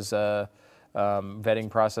part of his vetting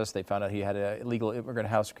process. They found out he had an illegal immigrant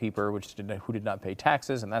housekeeper who did not pay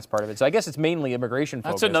taxes, and that's part of it. So I guess it's mainly immigration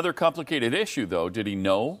focused. That's another complicated issue, though. Did he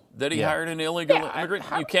know that he hired an illegal immigrant?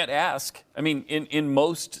 You can't ask. I mean, in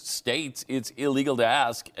most states, it's illegal to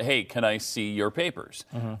ask, hey, can I see your papers?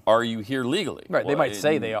 Mm-hmm. Are you here legally? Right. They might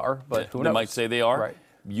say they are, but who knows? They might say they are. Right.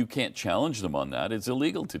 You can't challenge them on that. It's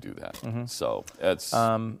illegal to do that. Mm-hmm. So it's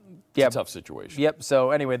a tough situation. Yep.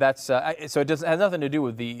 So anyway, that's so it has nothing to do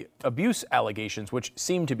with the abuse allegations, which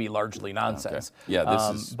seem to be largely nonsense. Okay. Yeah,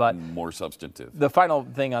 this is more substantive. The final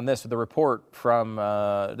thing on this, the report from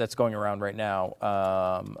that's going around right now.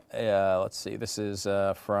 Let's see. This is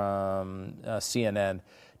from CNN.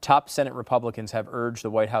 Top Senate Republicans have urged the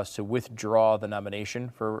White House to withdraw the nomination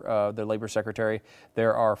for the labor secretary.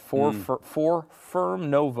 There are four firm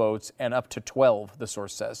no votes and up to 12, the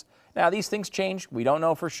source says. Now, these things change. We don't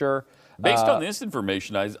know for sure. Based on this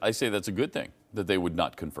information, I say that's a good thing, that they would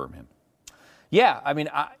not confirm him. Yeah, I mean,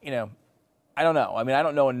 I don't know. I mean, I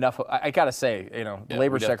don't know enough. I got to say, the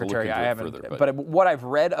labor secretary, I haven't. Further, but what I've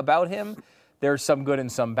read about him, there's some good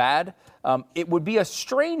and some bad. It would be a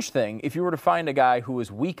strange thing if you were to find a guy who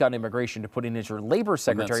is weak on immigration to put in as your labor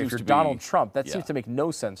secretary. If you're Donald Trump, that seems to make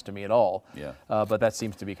no sense to me at all. Yeah. But that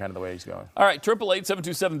seems to be kind of the way he's going. All right,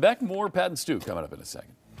 888-727-BECK. More Pat and Stu coming up in a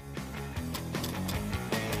second.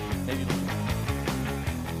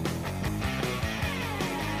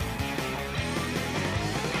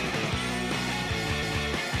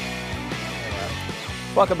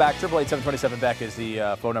 Welcome back. 888-727-BECK is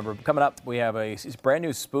the phone number. Coming up, we have a brand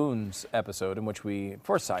new Spoons episode in which we,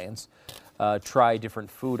 for science, try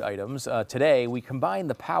different food items. Today, we combine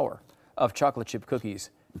the power of chocolate chip cookies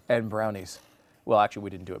and brownies. Well, actually, we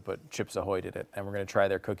didn't do it, but Chips Ahoy did it, and we're going to try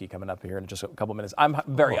their cookie coming up here in just a couple minutes. I'm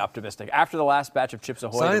very optimistic. After the last batch of Chips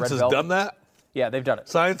Ahoy, Science has done that? Yeah, they've done it.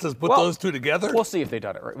 Science has put those two together? We'll see if they've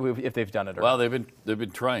done it. If they've done it. Or well, they've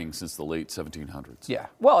been trying since the late 1700s. Yeah.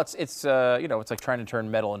 Well, it's it's like trying to turn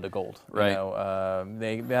metal into gold. Right.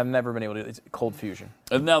 They have never been able to. It's cold fusion.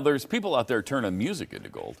 And now there's people out there turning music into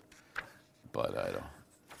gold, but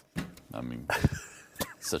I mean,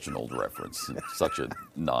 such an old reference, and such a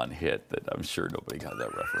non-hit that I'm sure nobody got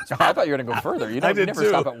that reference. I thought you were going to go further. You never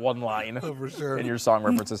stop at one line for sure. in your song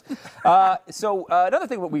references. So another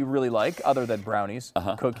thing that we really like, other than brownies,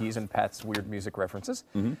 cookies, and Pat's weird music references,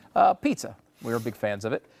 pizza. We're big fans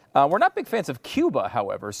of it. We're not big fans of Cuba,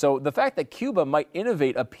 however. So the fact that Cuba might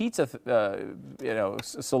innovate a pizza,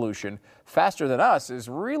 solution faster than us is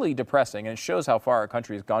really depressing, and it shows how far our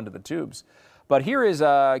country has gone to the tubes. But here is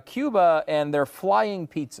Cuba and their flying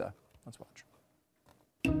pizza. Let's watch.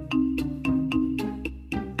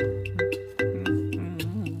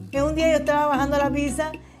 Un día yo estaba bajando la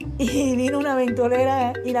pizza y vino una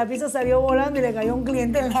ventolera y la pizza salió volando y le cayó un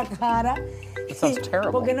cliente en la cara. sounds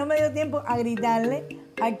terrible. Porque no me dio tiempo a gritarle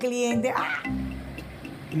al cliente. ¡Ah!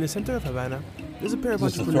 In the center of Havana, there's a pair of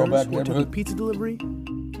entrepreneurs who are taking pizza delivery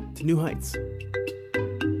to new heights.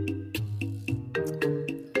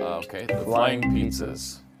 Okay, the Flying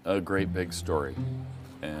Pizzas. A great big story.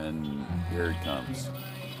 And here it comes.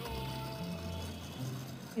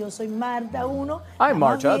 Yo soy Marta 1. I'm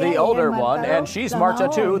Marta, the older one, and she's Marta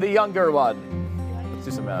 2, the younger one. Let's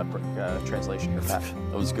do some translation here, Pat.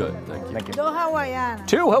 That was good. Thank you. Thank you. Dos hawaianas.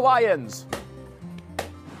 2 Hawaiians.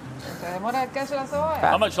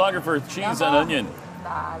 How much longer for cheese and onion?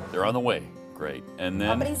 They're on the way. Great. And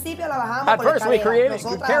then at first we carried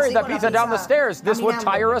the pizza down the stairs. This would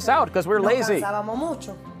tire us out because we're lazy.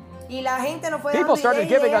 People started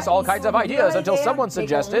giving us all kinds of ideas until someone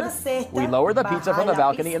suggested we lower the pizza from the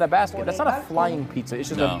balcony in a basket. That's not a flying pizza. It's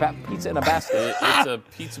just a pizza in a basket. It's a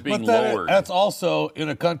pizza being lowered. That's also in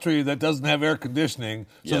a country that doesn't have air conditioning,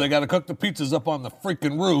 so they got to cook the pizzas up on the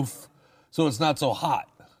freaking roof so it's not so hot.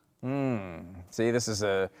 See, this is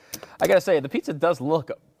I got to say, the pizza does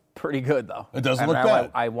look pretty good, though. It doesn't look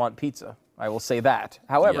bad. I want pizza. I will say that.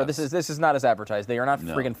 However, Yes. this is not as advertised. They are not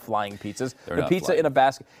friggin' flying pizzas. They're The not pizza flying. in a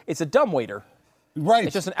basket. It's a dumbwaiter. Right.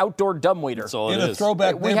 It's just an outdoor dumbwaiter. That's all it In a is.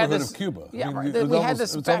 throwback We had neighborhood this- of Cuba. yeah, I mean, right. it's We had almost-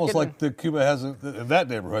 this It's back almost in- like the Cuba hasn't, that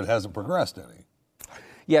neighborhood hasn't progressed any.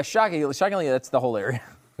 Yeah, shockingly, that's the whole area.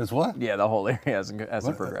 It's what? Yeah, the whole area hasn't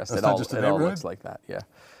progressed. That's It not all just a it all neighborhood? looks like that. Yeah,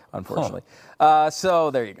 unfortunately. So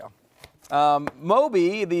there you go.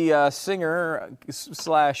 Moby, the singer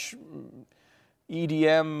slash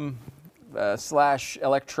EDM slash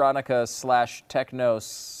electronica slash techno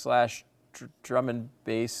slash drum and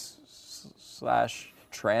bass slash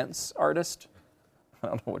trance artist. I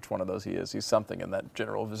don't know which one of those he is. He's something in that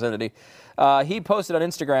general vicinity. He posted on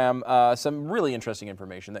Instagram some really interesting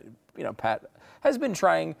information that Pat has been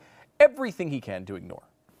trying everything he can to ignore.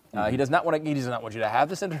 He does not want you to have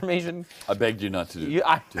this information. I begged you not to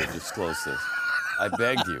disclose this. I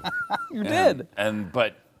begged you. You did.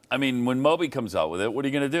 But I mean, when Moby comes out with it, what are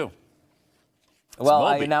you going to do?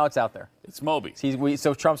 Well, now it's out there. It's Moby.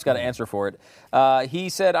 So Trump's got to answer for it. He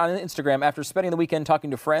said on Instagram, after spending the weekend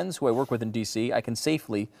talking to friends who I work with in D.C., I can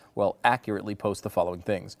accurately post the following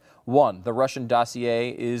things. 1, the Russian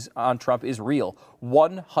dossier on Trump is real,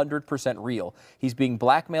 100% real. He's being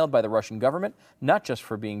blackmailed by the Russian government, not just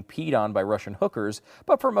for being peed on by Russian hookers,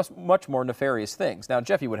 but for much more nefarious things. Now,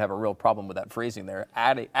 Jeffy would have a real problem with that phrasing there,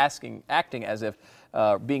 acting as if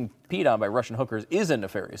being peed on by Russian hookers is a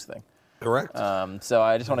nefarious thing. Correct. So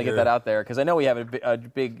I just want to get that out there because I know we have a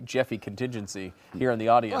big Jeffy contingency here in the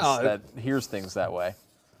audience that hears things that way.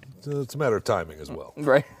 It's a matter of timing as well.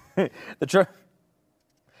 Right. The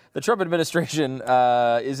Trump administration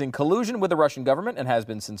is in collusion with the Russian government and has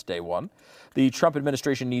been since day one. The Trump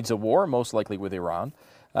administration needs a war, most likely with Iran.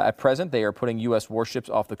 At present, they are putting U.S.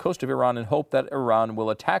 warships off the coast of Iran in hope that Iran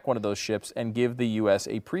will attack one of those ships and give the U.S.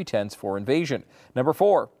 a pretense for invasion. Number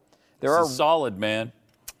 4, This is solid, man.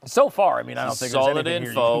 So far, I mean, I don't think there's solid anything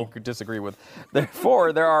info. here you could disagree with.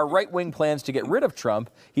 Therefore, there are right-wing plans to get rid of Trump.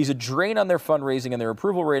 He's a drain on their fundraising and their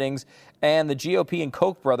approval ratings, and the GOP and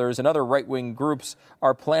Koch brothers and other right-wing groups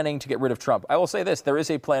are planning to get rid of Trump. I will say this, there is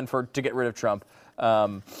a plan to get rid of Trump.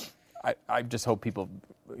 I just hope people,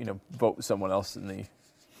 vote someone else in the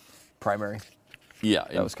primary. Yeah,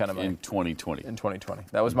 that was kind of in 2020. In 2020,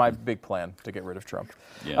 that was my big plan to get rid of Trump.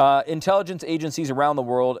 Yeah. Intelligence agencies around the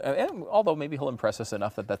world, and although maybe he'll impress us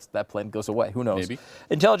enough that plan goes away, who knows? Maybe.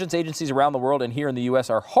 Intelligence agencies around the world and here in the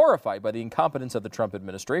U.S. are horrified by the incompetence of the Trump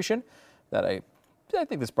administration. That I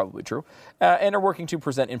think that's probably true, and are working to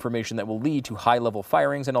present information that will lead to high-level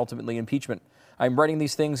firings and ultimately impeachment. I'm writing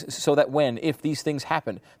these things so that if these things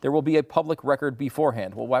happen, there will be a public record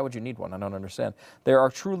beforehand. Well, why would you need one? I don't understand. There are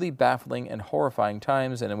truly baffling and horrifying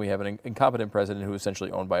times, and then we have an incompetent president who is essentially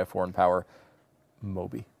owned by a foreign power,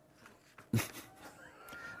 Moby. And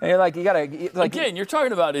you're like, you gotta again. You're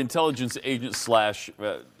talking about intelligence agent slash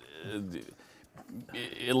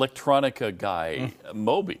electronica guy,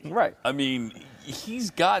 Moby. Right. I mean, he's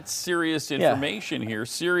got serious information here,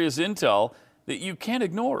 serious intel that you can't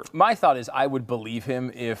ignore. My thought is I would believe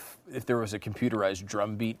him if there was a computerized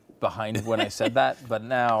drum beat behind when I said that, but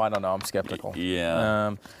now I don't know. I'm skeptical.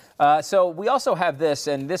 Yeah. So we also have this,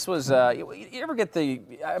 and this was, you ever get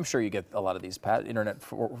I'm sure you get a lot of these, Pat, internet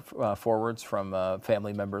forwards from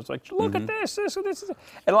family members, like, look at this, and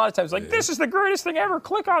a lot of times, like, this is the greatest thing ever,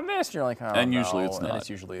 click on this, and you're like, oh, and no. Usually it's not. And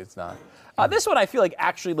usually it's not. This one I feel like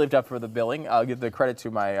actually lived up for the billing. I'll give the credit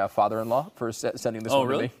to my father-in-law for sending this one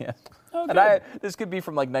really? to me. Yeah. Oh, and this could be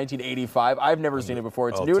from like 1985. I've never seen it before.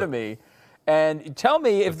 It's new to me. And tell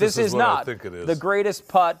me if this is not the greatest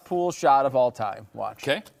putt pool shot of all time. Watch.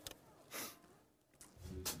 Okay.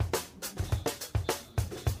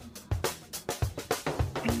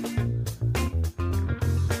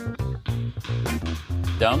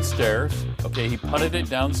 Downstairs. Okay, he putted it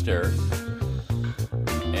downstairs.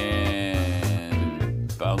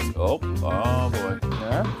 And bounced. Oh boy.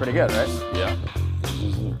 Yeah, pretty good, right? Yeah.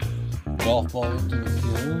 Golf ball into the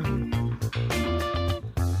queue.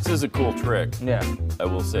 This is a cool trick. Yeah. I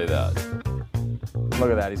will say that. Look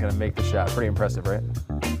at that. He's going to make the shot. Pretty impressive, right?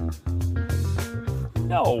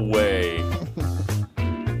 No way.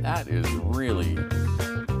 That is really.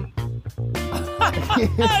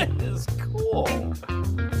 That is cool.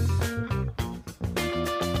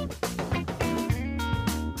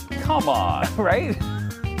 Come on. Right?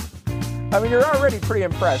 I mean, you're already pretty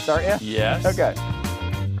impressed, aren't you? Yes. Okay.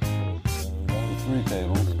 3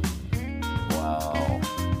 tables. Wow.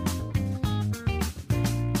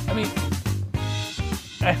 I mean,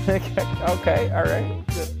 Okay, all right.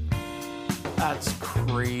 that's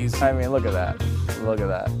crazy. I mean, look at that. Look at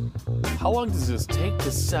that. How long does this take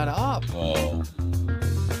to set up? Oh.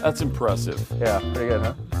 That's impressive. Yeah, pretty good,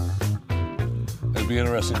 huh? It'd be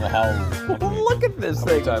interesting to how Look at this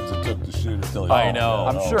many thing. times it took to shoot it till I know.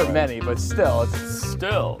 I'm sure many, but still, it's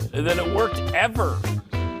Still, and then it worked ever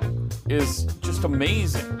is just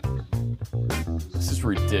amazing. This is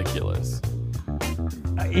ridiculous.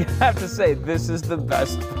 you have to say this is the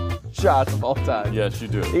best shot of all time. Yes, you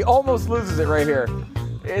do. He almost loses it right here.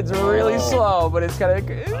 It's really slow, but it's kind of.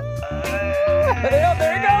 There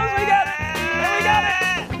it goes. We got it. And we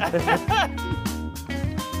got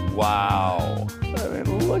it. Wow. I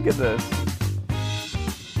mean, look at this.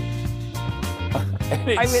 And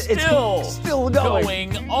it's it's still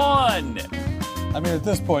going. on. I mean, at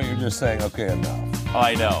this point, you're just saying, okay, enough.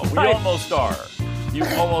 I know. We Right. almost are. You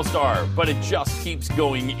almost are, but it just keeps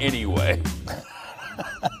going anyway.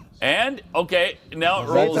 And, okay, now it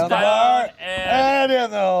rolls down, and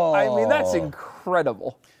in the hole. I mean, that's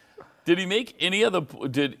incredible. did any of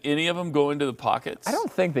them go into the pockets? I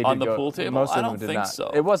don't think they did on the go, pool table. Most of I them don't did think not.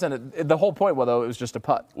 so. It wasn't the whole point. Well, though, it was just a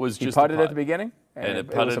putt. He just a putted at putt. the beginning, And it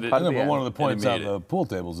was a putted it- putt at Yeah, the but end. one of the points made on the pool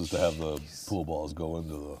tables is to have the pool balls go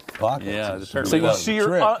into the pockets. Yeah, It's apparently really So not a you're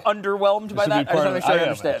trick. underwhelmed by This would that? be I just part want to of- make sure I am,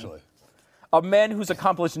 understand. actually. A man who's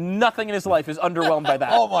accomplished nothing in his life is underwhelmed by that.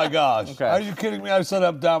 Oh my gosh! Okay. Are you kidding me? I've set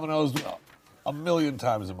up dominoes a million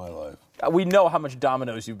times in my life. We know how much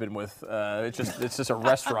Domino's you've been with. It's just a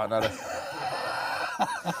restaurant, not a.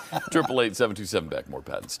 888-727 back. More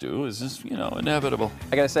Pat and Stu. Is just inevitable.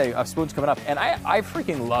 I gotta say, Spoon's coming up, and I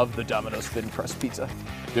freaking love the Domino's thin crust pizza.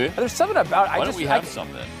 Do you? There's something about Why don't we have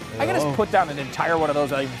some then? I can just put down an entire one of those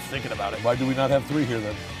without even thinking about it. Why do we not have 3 here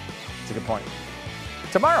then? That's a good point.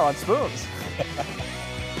 Tomorrow on Spoons.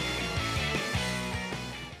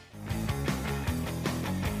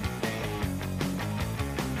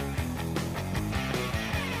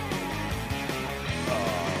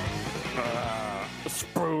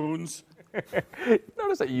 Spoons.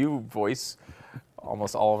 Notice that you voice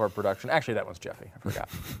almost all of our production. Actually, that one's Jeffy. I forgot.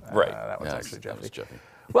 Right. That one's Yeah, actually that was Jeffy. Jeffy.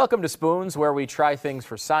 Welcome to Spoons, where we try things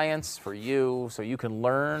for science, for you, so you can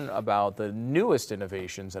learn about the newest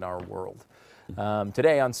innovations in our world.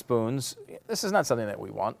 Today on Spoons, this is not something that we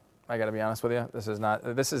want. I got to be honest with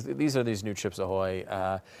you. These are these new Chips Ahoy.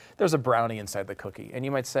 There's a brownie inside the cookie, and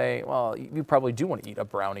you might say, well, you probably do want to eat a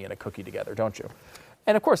brownie and a cookie together, don't you?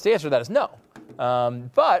 And of course, the answer to that is no.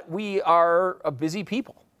 But we are a busy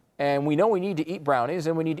people, and we know we need to eat brownies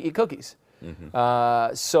and we need to eat cookies.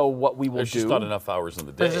 So what we will There's do? just not enough hours in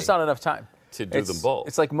the day. There's just not enough time to do them both.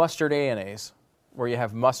 It's like mustard mayonnaise, where you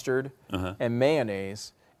have mustard and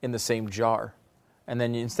mayonnaise in the same jar. And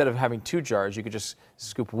then instead of having 2 jars, you could just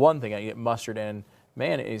scoop one thing out. You get mustard and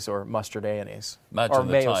mayonnaise, or mustard mayonnaise. Imagine or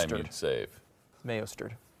the time you'd save.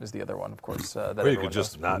 Mayosterd is the other one, of course. That Or you everyone could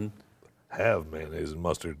just knows. not have mayonnaise and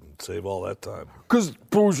mustard and save all that time. Because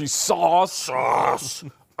bougie sauce. Sauce.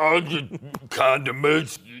 Onion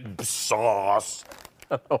condiments. Sauce.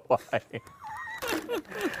 Why?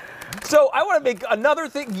 So I want to make another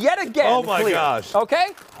thing yet again. Oh my clear, gosh. Okay.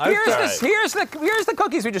 I'm Here's the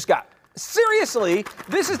cookies we just got. Seriously,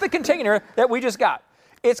 this is the container that we just got.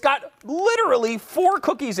 It's got literally 4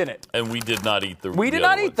 cookies in it. And we did not eat the. We did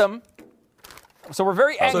not eat them. So we're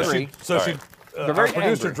very angry. Our very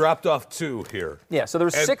producer angry. dropped off 2 here. Yeah. So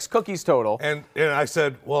there's And- 6 cookies total. And I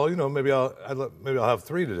said, well, maybe I'll have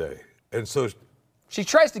 3 today. And so, She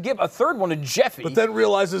tries to give a third one to Jeffy. but then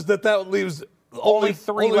realizes that leaves Only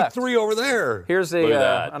 3 left. 3 over there. Here's Look at a.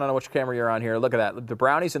 that. I don't know which camera you're on here. Look at that. The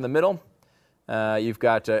brownies in the middle. You've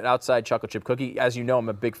got an outside chocolate chip cookie. As you know, I'm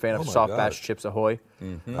a big fan of Oh my soft God. batch Chips Ahoy.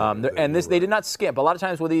 They did not skimp. A lot of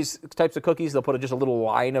times with these types of cookies, they'll put just a little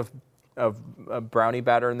line of brownie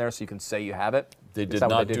batter in there so you can say you have it. They That's did what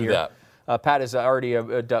not they do here. that. Pat has already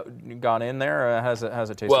gone in there. How's it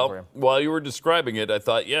tasting for you? While you were describing it, I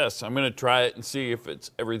thought, yes, I'm going to try it and see if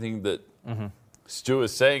it's everything that Stu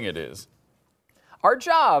is saying it is. Our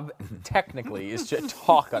job, technically, is to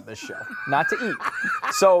talk on this show, not to eat.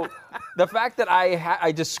 So the fact that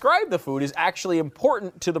I describe the food is actually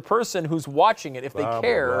important to the person who's watching it if they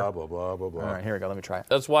care. Blah, blah, blah, blah, blah. All right, here we go. Let me try it.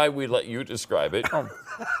 That's why we let you describe it,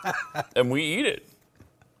 and we eat it.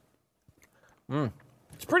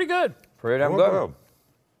 It's pretty good. Pretty damn good.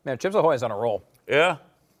 Man, Chips Ahoy is on a roll. Yeah.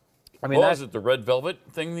 I mean, what was it, the Red Velvet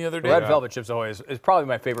thing the other day? Red Velvet Chips Ahoy is probably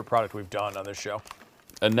my favorite product we've done on this show.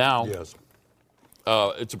 And now, Yes.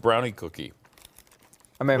 it's a brownie cookie.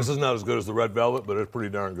 I mean, This is not as good as the Red Velvet, but it's pretty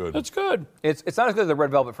darn good. That's good. it's not as good as the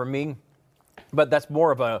Red Velvet for me, but that's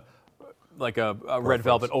more of a Red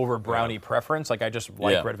Velvet over brownie preference. Like, I just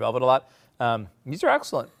like Red Velvet a lot. These are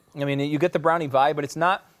excellent. I mean, you get the brownie vibe, but it's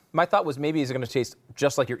not. My thought was maybe is it going to taste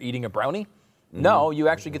just like you're eating a brownie? No, you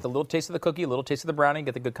actually get the little taste of the cookie, a little taste of the brownie,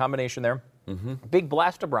 get the good combination there. Big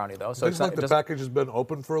blast of brownie, though. So Looks like the package has been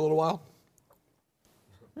open for a little while.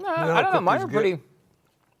 No, I don't know. Mine are pretty.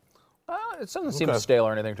 It doesn't seem stale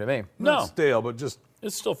or anything to me. No. Not stale, but just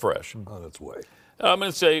It's still fresh. on its way. I'm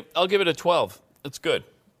going to say, I'll give it a 12. It's good.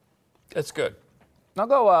 It's good. I'll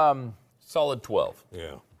go. Solid 12.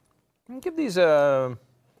 Yeah. I'll give these I'll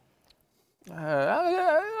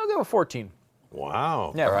give a 14.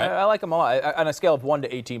 Wow. Yeah, right. I like them a lot. On a scale of 1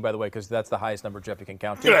 to 18, by the way, because that's the highest number Jeffy can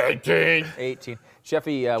count to. 18.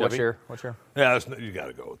 Jeffy, what's your? Yeah, you got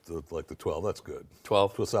to go with the 12. That's good.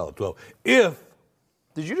 12. To a solid 12. If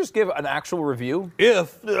Did you just give an actual review? I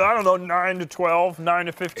don't know, 9 to 12, 9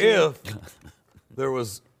 to 15. if there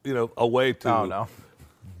was, a way to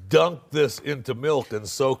dunk this into milk and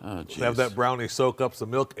have that brownie soak up some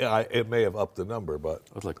milk, it may have upped the number, but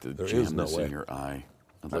I'd like to there jam is no this way. in your eye.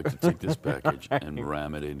 I'd like to take this package and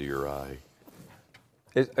ram it into your eye.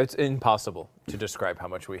 It's impossible to describe how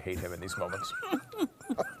much we hate him in these moments.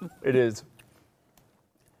 It is.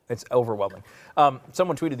 It's overwhelming.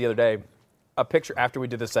 Someone tweeted the other day a picture, after we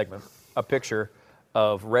did this segment, a picture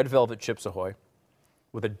of Red Velvet Chips Ahoy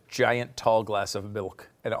with a giant tall glass of milk.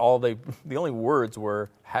 And the only words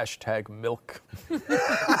were #milk.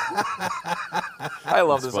 I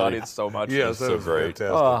love this funny. audience so much. Yes, so great. Fantastic.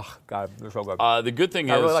 Oh, God, they're so good. The good thing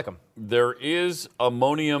is, I really like 'em. there is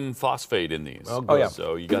ammonium phosphate in these. Oh, yeah.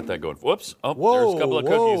 So you got that going. Whoops. Oh, Whoa, there's a couple of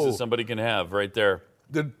cookies whoa. that somebody can have right there.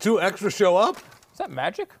 Did 2 extra show up? Is that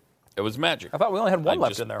magic? It was magic. I thought we only had one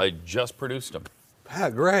left in there. I just produced them.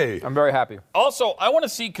 Pat Gray. I'm very happy. Also, I want to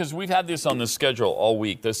see, because we've had this on the schedule all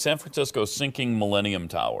week, the San Francisco sinking Millennium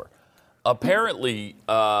Tower. Apparently,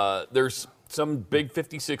 there's some big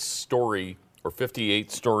 56-story or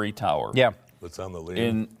 58-story tower. Yeah. That's on the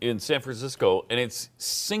lead. In San Francisco, and it's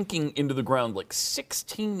sinking into the ground like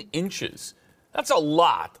 16 inches. That's a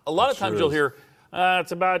lot. A lot of times you'll hear,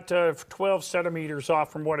 it's about 12 centimeters off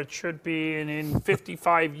from what it should be, and in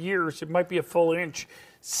 55 years, it might be a full inch.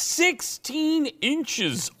 16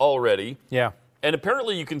 inches already. Yeah. And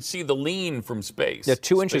apparently you can see the lean from space. Yeah,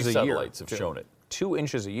 2 inches Space a year. Satellites have shown it. 2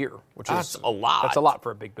 inches a year, which That's is a lot. That's a lot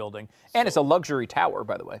for a big building, and it's a luxury tower,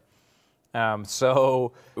 by the way.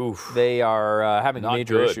 So they are having Not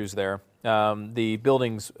major good. issues there. The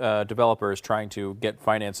building's developer is trying to get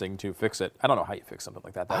financing to fix it. I don't know how you fix something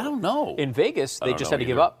like that. I don't know. In Vegas, they don't just know had to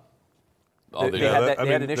give either. up. Oh, They they had have that-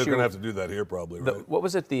 they had an they're issue. going to have to do that here probably, right? What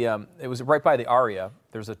was it? It was right by the Aria.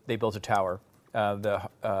 They built a tower.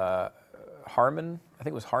 Harmon, I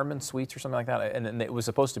think it was Harmon Suites or something like that, and it was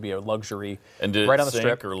supposed to be a luxury And did right it on the sink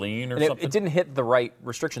strip or lean or and something? It didn't hit the right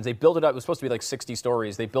restrictions. They built it up. It was supposed to be like 60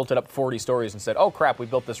 stories. They built it up 40 stories and said, "Oh crap, we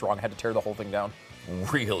built this wrong." Had to tear the whole thing down.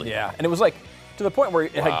 Really? Yeah, and it was like to the point where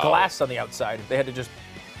it had glass on the outside. They had to just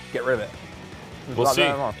get rid of it. We'll see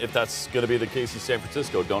Not- if that's going to be the case in San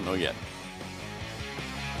Francisco. Don't know yet.